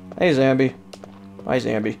 Hey, Zambi. Hi,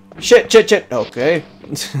 Zambi. Shit, shit, shit. Okay.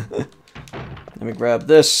 Let me grab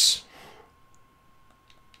this.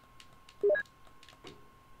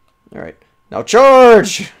 Alright. Now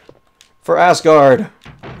charge! For Asgard.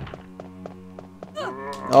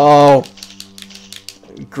 Oh.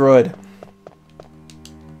 Good.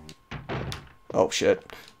 Oh,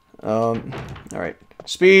 shit. Alright.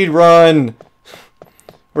 Speed run!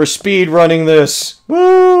 We're speed running this.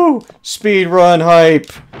 Woo! Speed run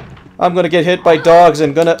hype. I'm gonna get hit by dogs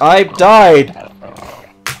and I died!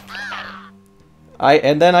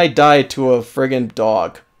 And then I died to a friggin'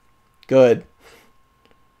 dog. Good.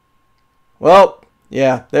 Well,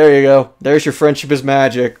 yeah, there you go. There's your friendship is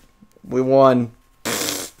magic. We won.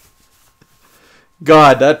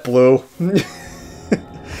 God, that blew.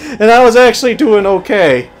 And I was actually doing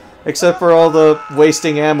okay. Except for all the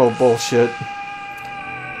wasting ammo bullshit.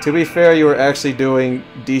 To be fair, you were actually doing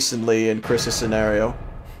decently in Chris's scenario.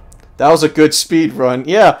 That was a good speed run.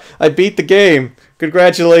 Yeah, I beat the game.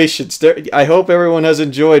 Congratulations. I hope everyone has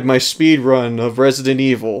enjoyed my speed run of Resident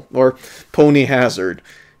Evil or Ponyhazard.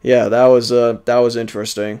 Yeah, that was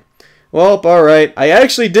interesting. Well, alright. I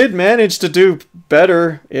actually did manage to do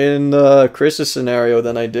better in Chris's scenario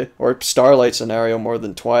than I did, or Starlight scenario more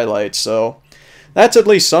than Twilight, so that's at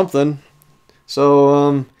least something.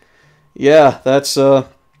 So, yeah, that's,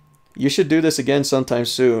 you should do this again sometime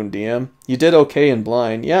soon, DM. You did okay in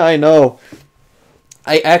Blind. Yeah, I know.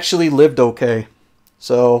 I actually lived okay.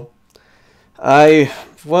 So, I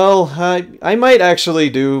might actually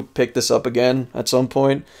pick this up again at some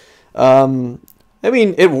point. I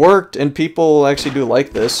mean, it worked, and people actually do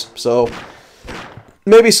like this, so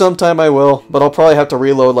maybe sometime I will, but I'll probably have to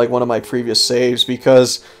reload like one of my previous saves,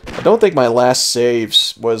 because I don't think my last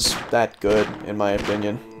saves was that good, in my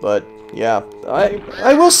opinion. But yeah,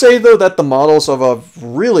 I will say though that the models are of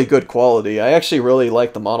really good quality. I actually really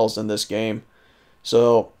like the models in this game.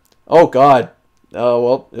 So, oh god.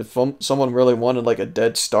 Well, if someone really wanted like a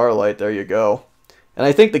dead Starlight, there you go. And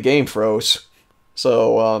I think the game froze.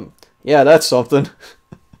 So, yeah, that's something.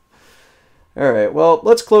 Alright, well,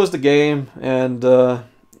 let's close the game, and,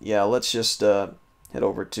 yeah, let's just, head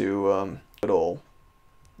over to, good old.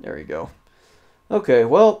 There you go. Okay,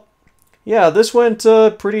 well, yeah, this went,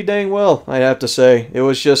 pretty dang well, I have to say. It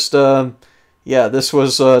was just, yeah, this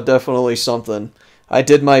was, definitely something. I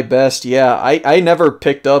did my best. Yeah, I never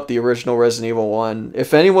picked up the original Resident Evil 1.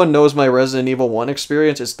 If anyone knows my Resident Evil 1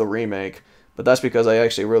 experience, it's the remake. But that's because I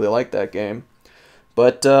actually really like that game.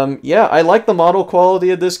 But, yeah, I like the model quality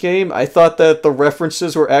of this game. I thought that the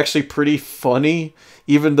references were actually pretty funny,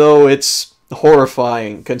 even though it's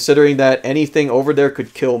horrifying, considering that anything over there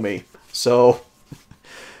could kill me. So,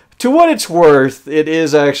 to what it's worth, it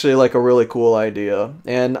is actually like a really cool idea.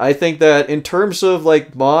 And I think that in terms of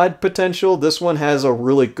like mod potential, this one has a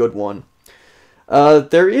really good one.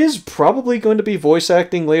 There is probably going to be voice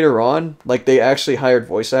acting later on. Like they actually hired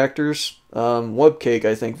voice actors. Webcake,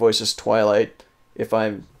 I think, voices Twilight, if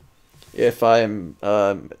I'm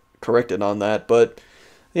corrected on that. But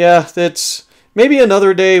yeah, that's maybe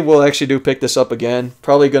another day we'll actually pick this up again.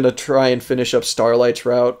 Probably going to try and finish up Starlight's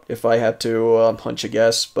route if I had to hunch a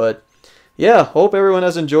guess. But yeah, hope everyone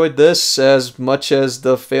has enjoyed this as much as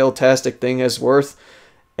the fail-tastic thing is worth.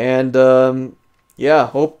 And yeah,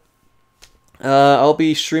 hope I'll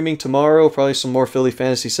be streaming tomorrow, probably some more Philly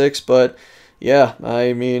Fantasy 6. But yeah,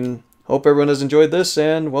 I mean, hope everyone has enjoyed this,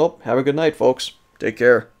 and well, have a good night, folks. Take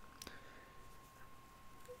care.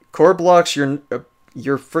 Core blocks, your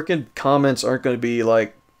freaking comments aren't going to be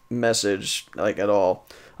like messaged like at all.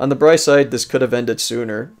 On the bright side, this could have ended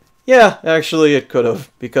sooner. Yeah, actually it could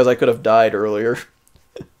have, because I could have died earlier.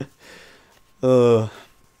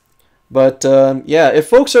 But yeah, if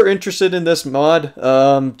folks are interested in this mod,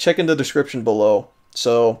 check in the description below.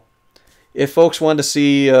 So if folks want to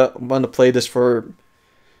see want to play this for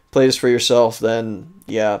yourself, then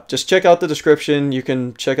yeah, just check out the description. You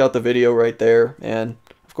can check out the video right there, and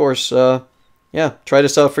of course, yeah, try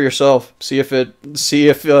this out for yourself. See if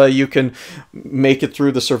you can make it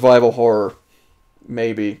through the survival horror.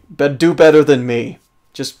 Maybe, but do better than me.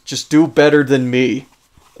 Just do better than me.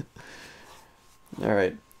 All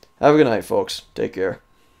right. Have a good night, folks. Take care.